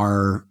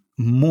are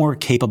more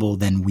capable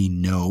than we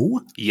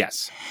know.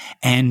 Yes.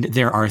 And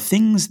there are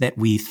things that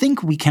we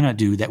think we cannot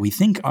do, that we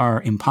think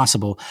are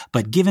impossible,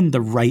 but given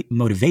the right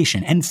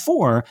motivation, and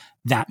for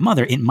that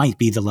mother, it might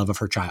be the love of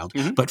her child,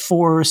 but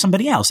for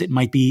somebody else, it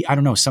might be, I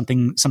don't know,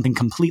 something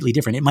completely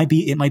different. It might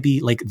be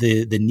like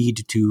the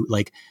need to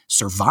like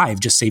survive,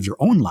 just save your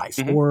own life,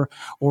 or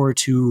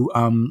to,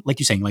 like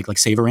you're saying, like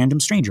save a random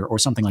stranger or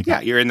something like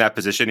that. Yeah. You're in that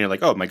position. You're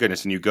like, oh my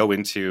goodness. And you go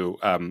into,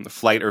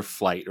 flight or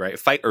flight, right?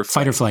 Fight or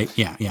flight.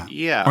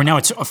 Yeah. Or now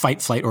it's a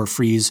fight, flight, or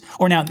freeze.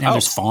 Or now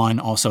there's fawn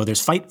also.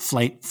 There's fight,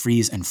 flight,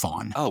 freeze, and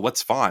fawn. Oh,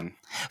 what's fawn?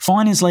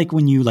 Fawn is like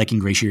when you like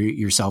ingratiate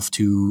yourself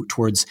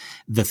towards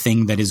the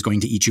thing that is going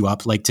to eat you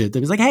up. Like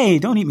it's like, hey,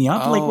 don't eat me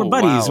up. Like we're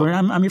buddies. Wow.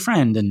 I'm your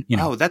friend. And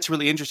Oh, that's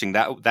really interesting.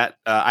 That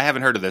I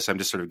haven't heard of this. I'm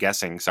just sort of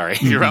guessing. Sorry,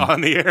 you're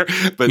on the air.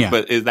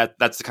 But is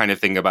that's the kind of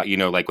thing about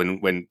like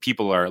when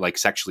people are like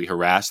sexually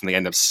harassed and they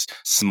end up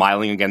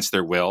smiling against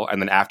their will, and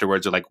then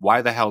afterwards are like,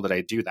 why the hell did I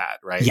do that?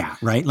 Right? Yeah.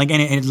 Right. Like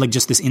and like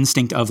just this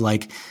instinct of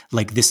like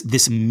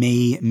this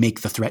may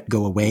make the threat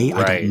go away.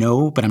 Right. I don't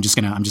know, but I'm just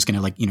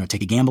gonna like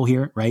take a gamble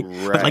here. Right.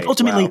 But like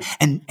ultimately,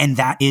 and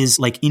that is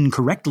like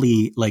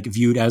incorrectly like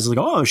viewed as like,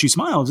 oh, she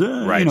smiled,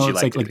 right?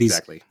 It's like these,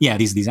 exactly.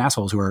 These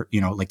assholes who are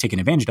like taking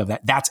advantage of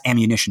that. That's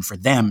ammunition for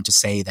them to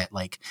say that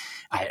like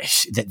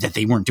that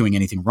they weren't doing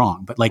anything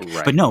wrong. But like,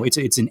 but no,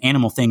 it's an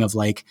animal thing of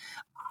like.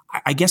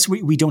 I guess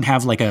we don't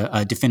have like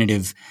a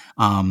definitive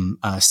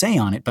say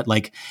on it, but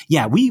like,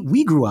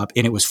 we grew up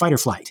and it was fight or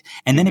flight,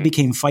 and then it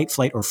became fight,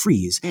 flight, or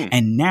freeze.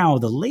 And now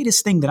the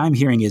latest thing that I'm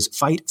hearing is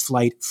fight,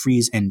 flight,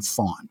 freeze, and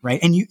fawn, right?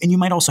 And you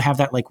might also have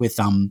that like with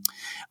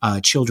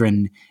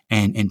children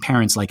and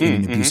parents like in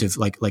an abusive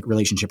like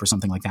relationship or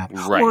something like that,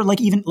 or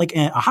like even like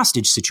a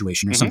hostage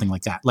situation or something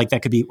like that. Like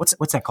that could be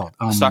what's that called?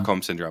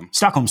 Stockholm syndrome.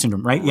 Stockholm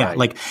syndrome, right? Yeah,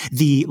 like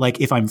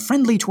if I'm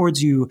friendly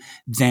towards you,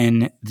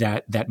 then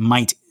that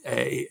might.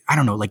 I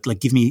don't know, like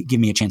give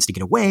me a chance to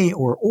get away,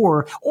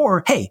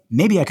 or hey,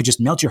 maybe I could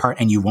just melt your heart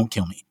and you won't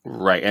kill me.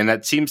 Right, and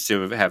that seems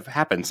to have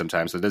happened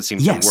sometimes. So it does seem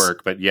to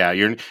work, but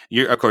you're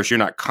of course you're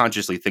not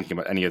consciously thinking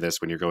about any of this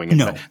when you're going in.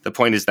 No. The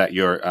point is that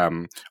your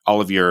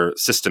all of your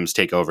systems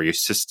take over, your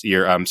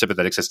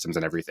sympathetic systems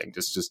and everything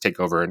just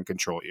take over and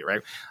control you.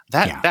 Right,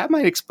 that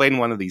might explain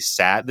one of these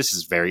sad. This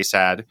is very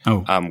sad.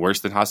 Worse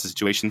than hostage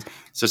situations.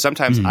 So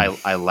sometimes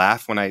I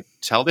laugh when I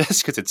tell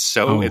this because it's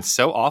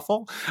so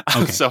awful.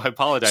 Okay. So I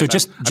apologize. So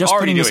just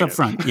putting this up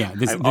front. Yeah.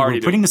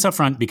 We're putting this up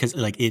front because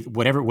like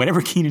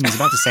whatever Keenan is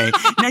about to say,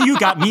 now you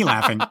got me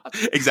laughing.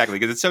 Exactly.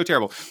 Because it's so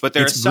terrible. But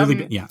there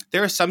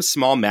are some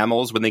small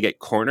mammals when they get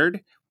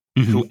cornered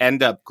who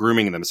end up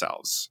grooming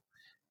themselves.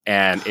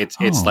 And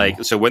it's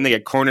like, so when they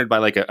get cornered by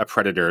like a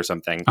predator or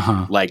something,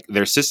 like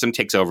their system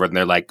takes over and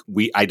they're like,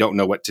 I don't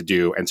know what to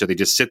do. And so they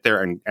just sit there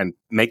and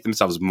make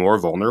themselves more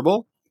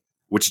vulnerable.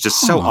 Which is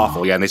just so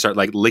awful. Yeah. And they start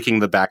like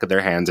licking the back of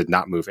their hands and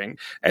not moving.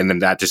 And then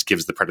that just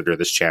gives the predator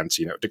this chance,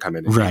 to come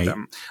in and eat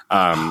them.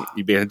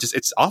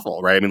 It's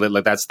awful, right? I mean,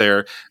 like that's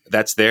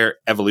their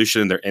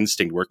evolution and their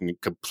instinct working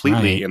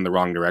completely in the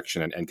wrong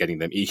direction and getting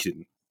them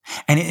eaten.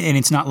 And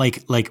it's not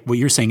like what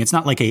you're saying. It's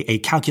not like a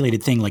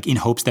calculated thing, like in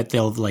hopes that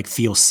they'll like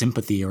feel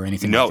sympathy or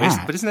anything like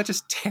that. But isn't that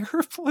just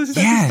terrible? Isn't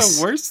that just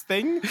the worst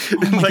thing?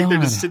 Like God. They're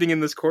just sitting in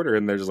this corner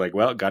and they're just like,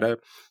 well, gotta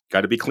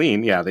be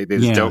clean. Yeah, they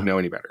just don't know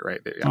any better, right?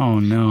 Oh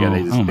no.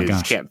 Yeah, they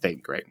just can't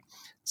think, right?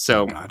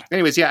 So,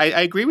 anyways, yeah,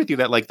 I agree with you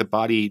that like the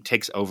body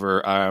takes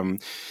over.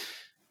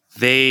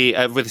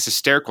 They with this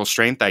hysterical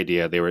strength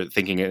idea, they were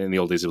thinking in the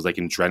old days it was like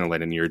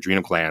adrenaline in your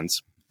adrenal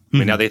glands.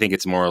 But now they think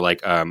it's more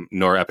like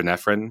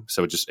norepinephrine.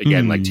 So just,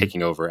 again, like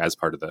taking over as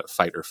part of the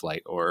fight or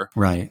flight or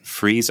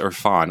freeze or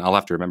fawn. I'll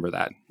have to remember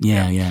that.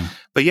 Yeah.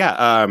 But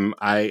yeah,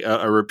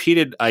 a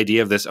repeated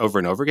idea of this over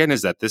and over again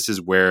is that this is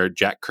where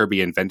Jack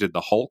Kirby invented the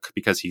Hulk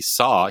because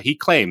he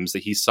claims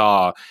that he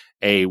saw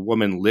a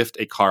woman lift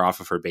a car off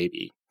of her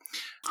baby.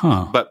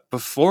 Huh. But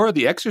before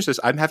The Exorcist,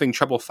 I'm having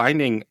trouble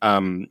finding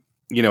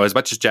as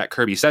much as Jack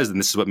Kirby says, and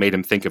this is what made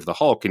him think of the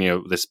Hulk,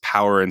 and this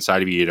power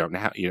inside of you don't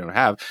have.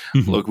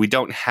 Mm-hmm. Look, we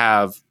don't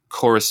have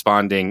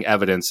corresponding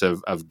evidence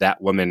of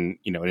that woman,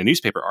 in a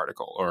newspaper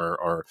article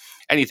or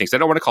anything. So I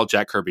don't want to call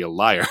Jack Kirby a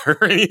liar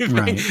or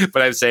anything,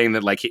 but I'm saying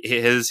that like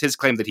his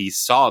claim that he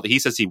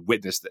says he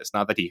witnessed this,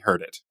 not that he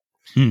heard it.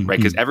 Mm-hmm. Right,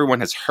 because everyone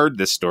has heard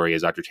this story,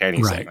 as Dr. Taney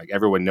is saying. Like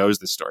everyone knows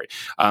this story,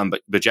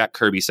 but Jack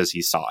Kirby says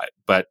he saw it,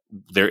 but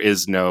there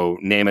is no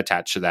name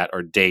attached to that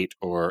or date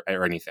or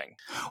anything.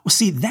 Well,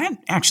 see, that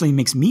actually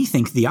makes me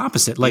think the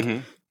opposite.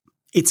 Like,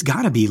 it's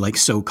got to be like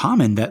so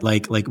common that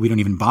like we don't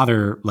even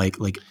bother like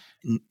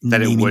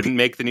that it wouldn't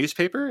make the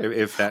newspaper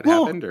if that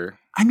happened. Or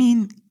I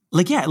mean,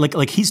 like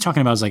he's talking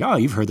about is like, oh,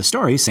 you've heard the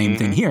story, same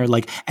thing here,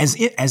 like as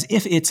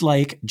if it's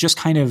like just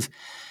kind of.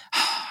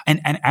 And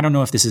I don't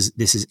know if this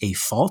is a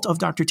fault of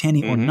Dr.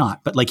 Taney or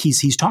not, but like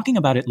he's talking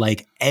about it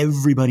like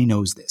everybody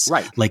knows this,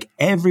 right? Like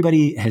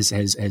everybody has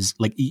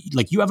like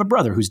you have a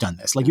brother who's done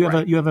this, like you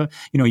have a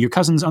your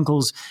cousin's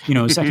uncle's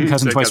second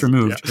cousin twice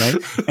removed, right?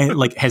 And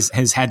like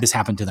has had this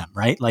happen to them,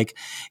 right? Like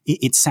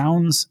it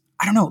sounds,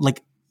 I don't know,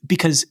 like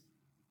because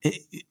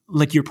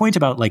like your point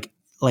about like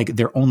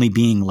there only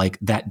being like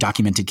that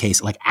documented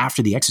case like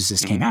after The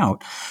Exorcist came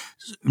out.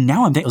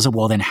 Now I'm thinking,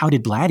 well, then how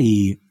did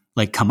Blatty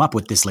like come up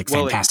with this like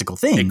fantastical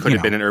thing? It could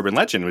have been an urban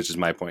legend, which is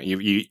my point.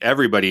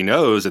 Everybody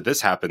knows that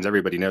this happens.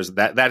 Everybody knows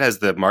that has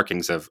the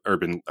markings of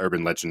urban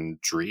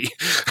legendry.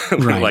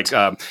 Right. Like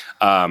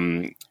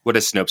what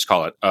does Snopes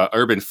call it?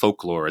 Urban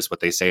folklore is what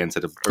they say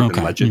instead of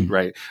urban legend,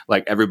 right?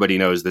 Like everybody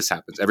knows this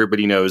happens.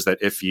 Everybody knows that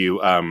if you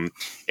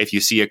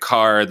see a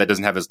car that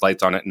doesn't have its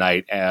lights on at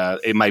night,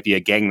 it might be a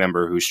gang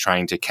member who's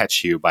trying to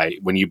catch you by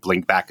when you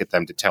blink back at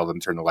them to tell them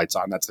to turn the lights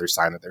on. That's their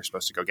sign that they're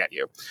supposed to go get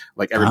you.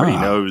 Like everybody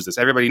knows this.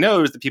 Everybody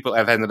knows that people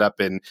have ended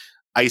up in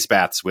ice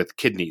baths with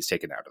kidneys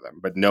taken out of them,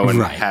 but no one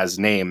has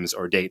names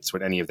or dates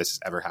when any of this has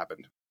ever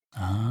happened.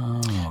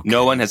 Oh, okay.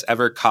 No one has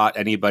ever caught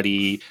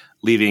anybody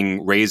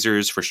leaving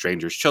razors for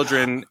strangers'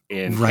 children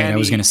in Right, candy. I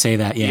was going to say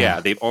that. Yeah,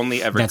 they've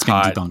only ever That's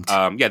caught. been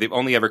debunked. They've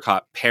only ever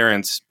caught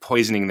parents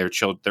poisoning their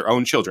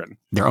own children.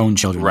 Their own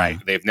children, right?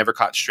 Yeah. They've never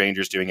caught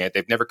strangers doing it.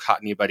 They've never caught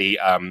anybody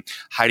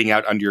hiding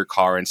out under your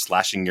car and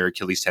slashing your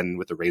Achilles tendon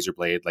with a razor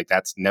blade. Like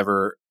that's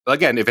never.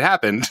 Again, if it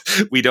happened,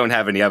 we don't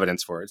have any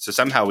evidence for it. So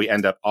somehow we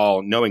end up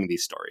all knowing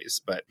these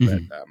stories. But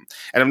and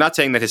I'm not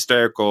saying that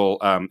hysterical.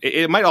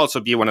 It might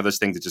also be one of those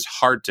things that's just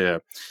hard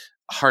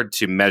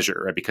to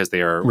measure, right? Because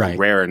they are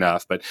rare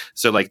enough. But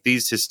so like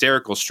these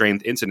hysterical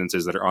strength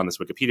incidences that are on this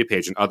Wikipedia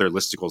page and other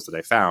listicles that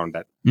I found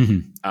that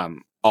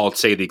all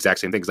say the exact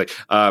same things. Like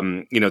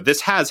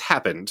this has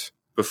happened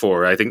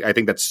before. I think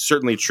that's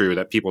certainly true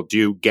that people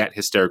do get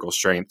hysterical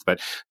strength,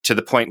 but to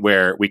the point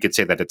where we could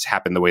say that it's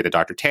happened the way that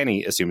Dr.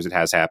 Taney assumes it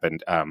has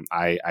happened.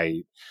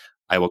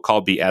 I will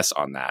call BS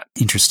on that.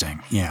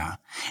 Interesting. Yeah.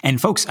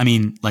 And folks, I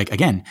mean, like,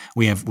 again,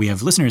 we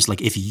have listeners,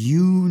 like, if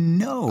you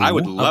know, I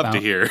would love to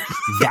hear.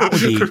 That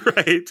would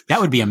be, that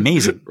would be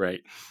amazing.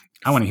 Right.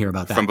 I want to hear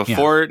about that. From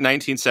before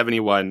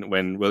 1971,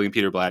 when William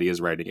Peter Blatty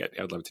is writing it.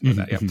 I would love to know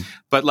that. Yeah.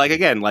 But like,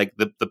 again, like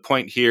the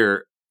point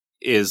here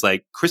is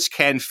like Chris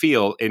can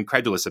feel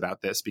incredulous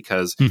about this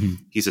because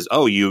he says,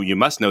 oh, you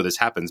must know this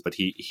happens. But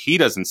he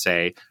doesn't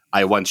say,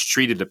 I once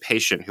treated a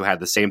patient who had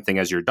the same thing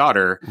as your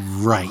daughter,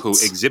 who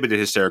exhibited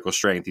hysterical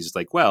strength. He's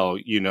like, well,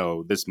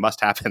 this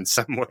must happen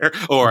somewhere.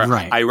 Or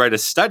I read a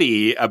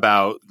study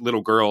about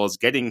little girls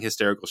getting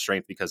hysterical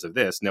strength because of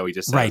this. No, he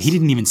just says, he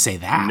didn't even say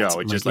that. No,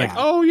 it's just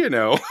oh,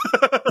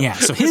 yeah.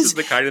 So this is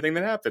the kind of thing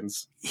that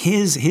happens.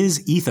 His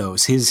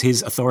ethos,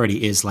 his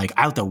authority is like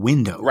out the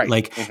window. Right.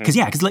 Like, because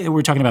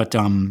we're talking about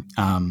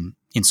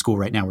in school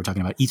right now, we're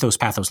talking about ethos,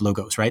 pathos,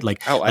 logos, right?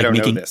 Like, I don't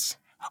know this.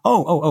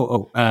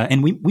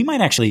 And we might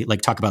actually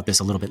like talk about this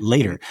a little bit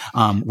later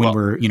when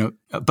we're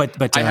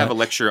But I have a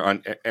lecture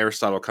on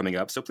Aristotle coming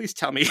up, so please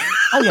tell me.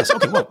 Oh yes,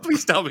 okay. Well,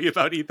 please tell me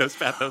about ethos,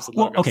 pathos, and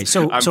logos. Okay.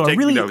 So I'm taking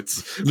really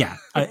notes. Yeah,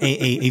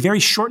 a very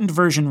shortened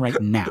version right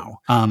now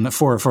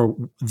for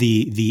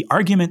the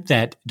argument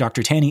that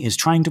Dr. Taney is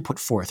trying to put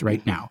forth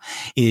right now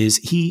is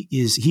he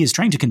is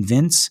trying to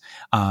convince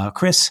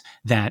Chris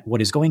that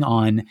what is going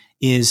on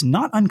is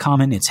not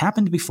uncommon. It's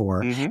happened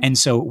before, and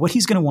so what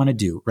he's going to want to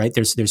do, right?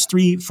 There's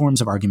three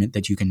forms of argument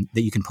that you can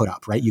put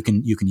up, right? You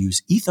can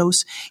use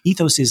ethos.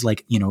 Ethos is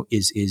like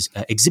is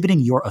exhibiting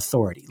your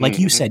authority, like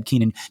you said,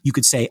 Keenan. You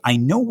could say, I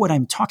know what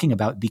I'm talking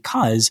about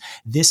because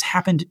this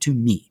happened to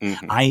me.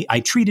 I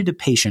treated a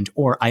patient,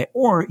 or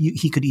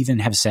he could even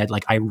have said,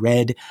 like, I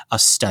read a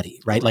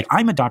study, right? Like,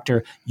 I'm a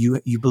doctor.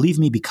 You believe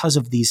me because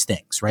of these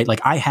things, right?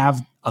 Like, I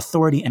have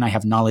authority and I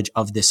have knowledge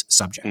of this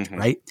subject,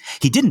 right?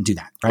 He didn't do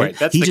that, right?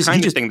 That's the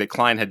kind of thing that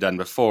Klein had done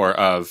before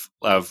of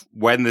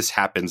when this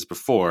happens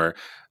before,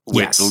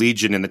 with the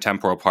legion in the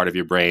temporal part of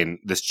your brain,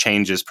 this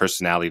changes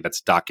personality. That's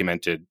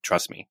documented.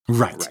 Trust me.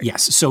 Right.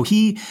 Yes. So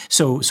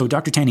so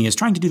Dr. Taney is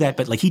trying to do that,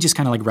 but like he just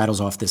kind of like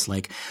rattles off this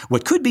like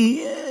what could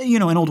be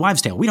an old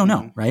wives' tale. We don't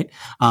know, right?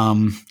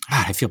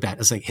 I feel bad.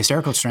 It's like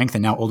hysterical strength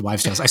and now old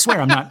wives' tales. I swear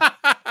I'm not.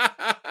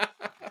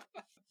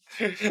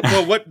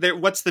 Well,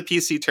 what's the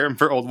PC term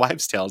for old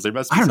wives' tales? There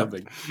must be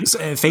something.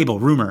 Fable,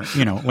 rumor,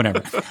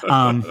 whatever.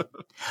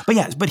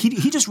 But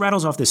he just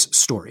rattles off this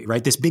story,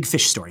 right? This big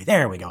fish story.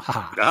 There we go.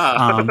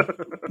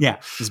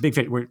 This big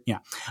fish.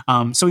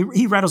 So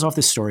he rattles off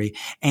this story,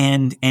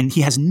 and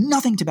he has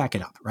nothing to back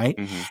it up, right?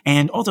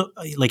 And although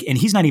and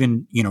he's not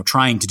even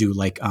trying to do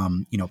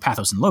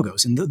pathos and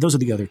logos, and those are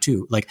the other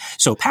two. Like,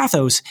 so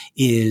pathos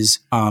is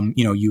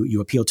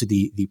you appeal to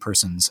the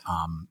person's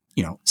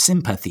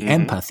sympathy,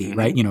 empathy,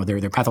 right?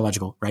 They're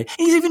pathological, right?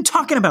 And he's even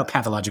talking about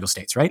pathological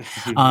states, right?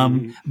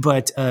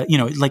 But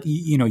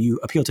you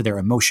appeal to their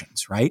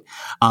emotions, right?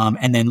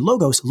 And then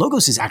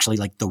logos is actually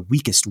like the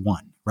weakest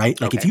one, right?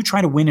 Like if you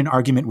try to win an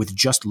argument with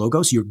just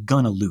logos, you're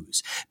gonna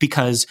lose,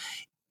 because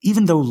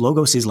even though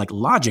logos is like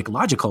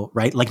logical,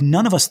 right? Like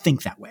none of us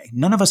think that way.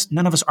 None of us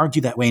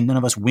argue that way. And none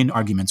of us win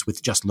arguments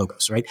with just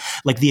logos, right?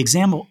 Like the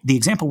example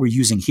we're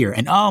using here,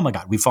 and oh my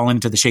God, we've fallen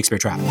into the Shakespeare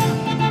trap.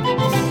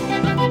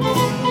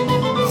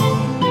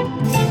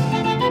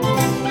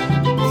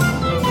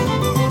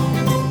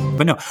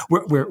 But no,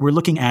 we're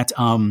looking at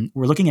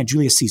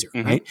Julius Caesar,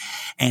 right?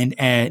 And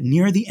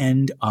near the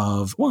end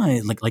of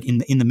like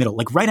in the middle,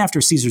 like right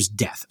after Caesar's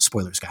death.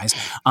 Spoilers, guys.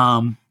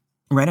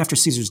 Right after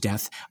Caesar's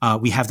death,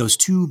 we have those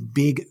two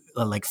big,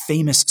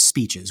 famous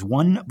speeches,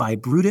 one by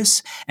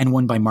Brutus and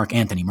one by Mark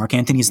Antony. Mark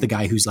Antony is the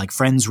guy who's like,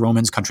 friends,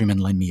 Romans, countrymen,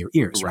 lend me your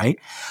ears, right?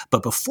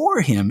 But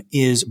before him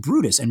is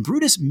Brutus, and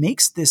Brutus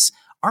makes this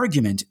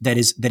argument that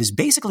is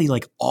basically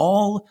like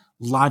all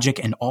logic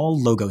and all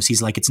logos.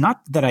 He's like, it's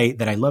not that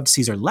I loved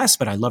Caesar less,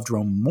 but I loved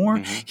Rome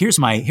more. Here's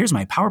my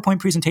PowerPoint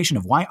presentation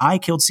of why I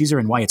killed Caesar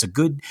and why it's a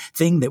good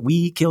thing that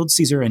we killed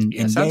Caesar. And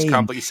it sounds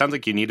complicated. It sounds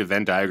like you need a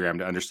Venn diagram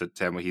to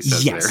understand what he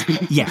says there.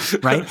 Yeah,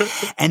 right.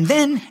 And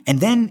then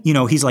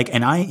he's like,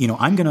 and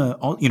I'm gonna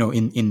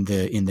in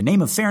the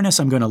name of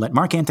fairness, I'm gonna let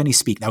Mark Antony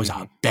speak. That was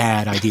a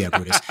bad idea,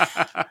 Brutus.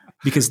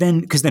 Because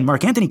then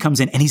Mark Antony comes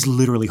in and he's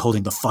literally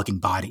holding the fucking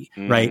body,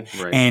 right?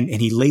 And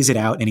he lays it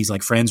out and he's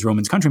like, friends,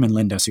 Romans, countrymen,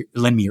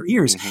 lend me your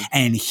ears.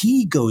 And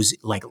he goes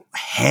like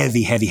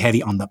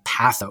heavy on the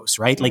pathos,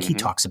 right? Like he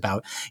talks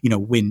about,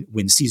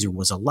 when Caesar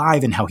was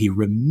alive and how he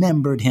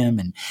remembered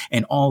him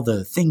and all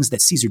the things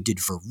that Caesar did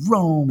for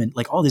Rome and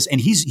like all this.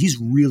 And he's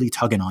really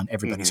tugging on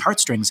everybody's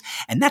heartstrings.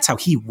 And that's how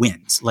he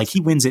wins. Like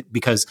he wins it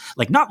because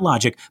like not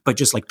logic, but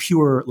just like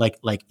pure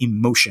like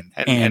emotion.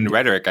 And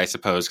rhetoric, I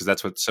suppose, because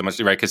that's what so much,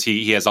 right? Because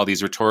he has all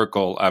these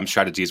rhetorical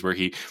strategies where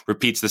he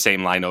repeats the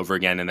same line over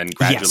again, and then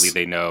gradually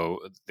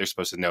they're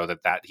supposed to know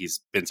that he's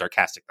been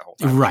sarcastic the whole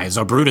time. Right.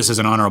 So Brutus is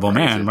an honorable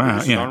man.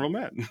 Brutus is an honorable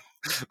man.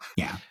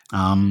 Yeah.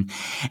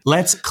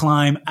 Let's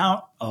climb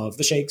out of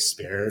the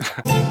Shakespeare.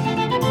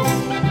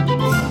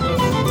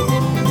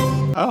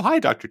 Oh, hi,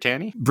 Dr.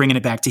 Taney. Bringing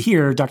it back to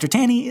here, Dr.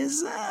 Taney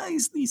is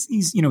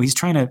he's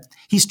trying to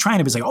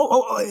be like,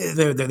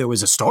 there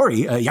was a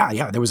story.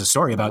 There was a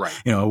story about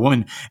a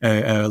woman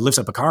lifts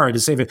up a car to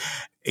save it.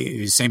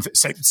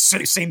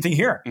 Same thing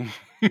here.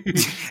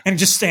 And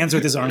just stands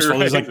with his arms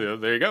folded. He's like,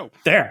 there you go.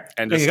 There.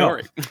 End of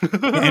story.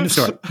 End of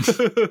story.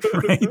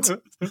 Right.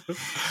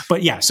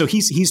 But yeah, so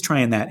he's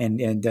trying that, and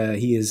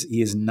he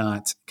is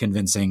not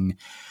convincing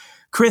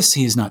Chris.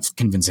 He is not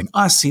convincing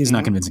us. He is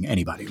not convincing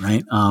anybody,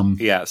 right?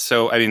 Yeah.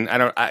 So I mean, I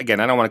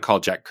don't want to call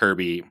Jack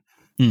Kirby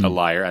a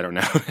liar. I don't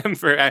know him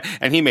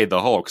and he made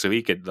the Hulk, so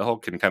the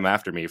Hulk can come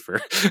after me for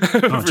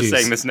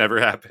saying this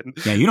never happened.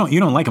 Yeah, you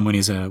don't like him when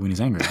he's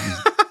angry.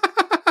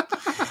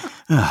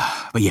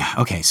 But yeah,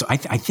 okay. So I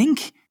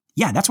think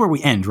that's where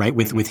we end, right?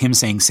 With him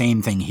saying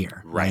same thing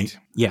here, right?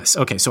 Yes.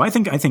 Okay. So I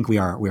think we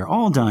are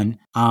all done.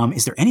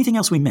 Is there anything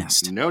else we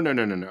missed? No.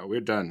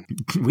 We're done.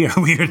 we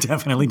are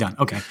definitely done.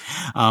 Okay.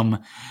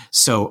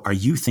 So are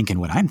you thinking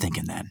what I'm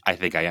thinking then? I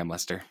think I am,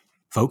 Lester.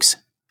 Folks,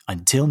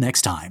 until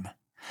next time,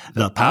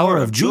 the power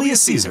of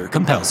Julius Caesar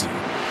compels you.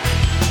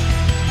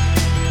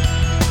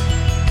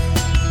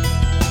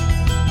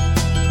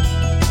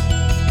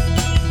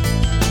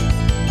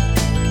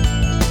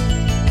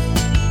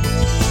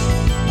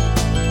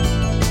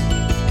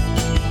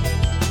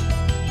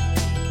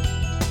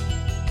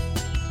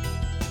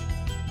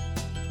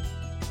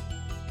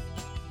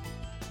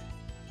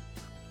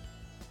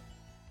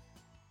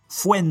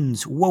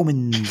 friends,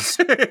 womans,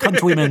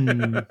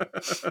 countrymen.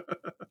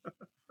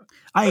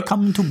 I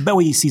come to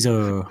bury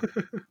Caesar,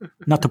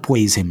 not to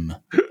praise him.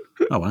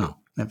 Oh, wow.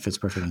 That fits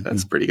perfectly.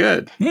 That's pretty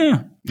good.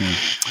 Yeah.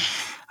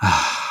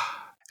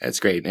 That's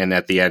great. And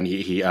at the end,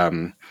 he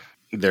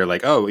they're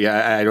like, oh,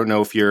 yeah, I don't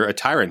know if you're a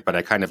tyrant, but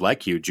I kind of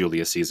like you,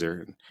 Julius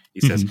Caesar. And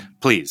he says,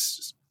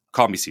 please,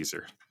 call me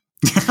Caesar.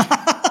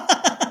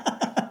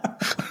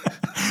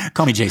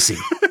 Call me JC.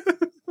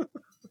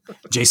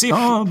 JC,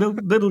 oh,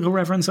 biblical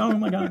reference. Oh,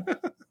 my God.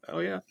 Oh,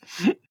 yeah.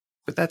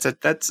 But that's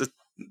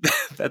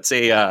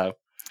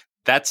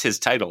his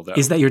title, though.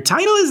 Is that your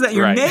title? Is that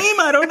your name?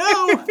 I don't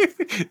know.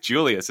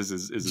 Julius is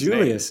his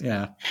Julius,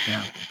 name.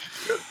 Yeah.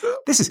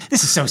 This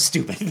is so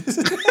stupid.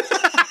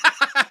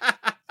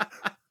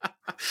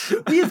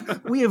 We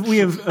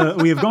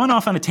have gone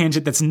off on a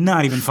tangent that's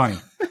not even funny.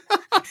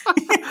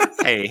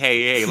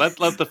 Hey! Let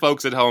the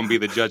folks at home be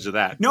the judge of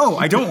that. No,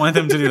 I don't want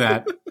them to do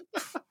that.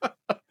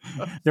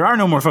 There are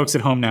no more folks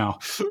at home now.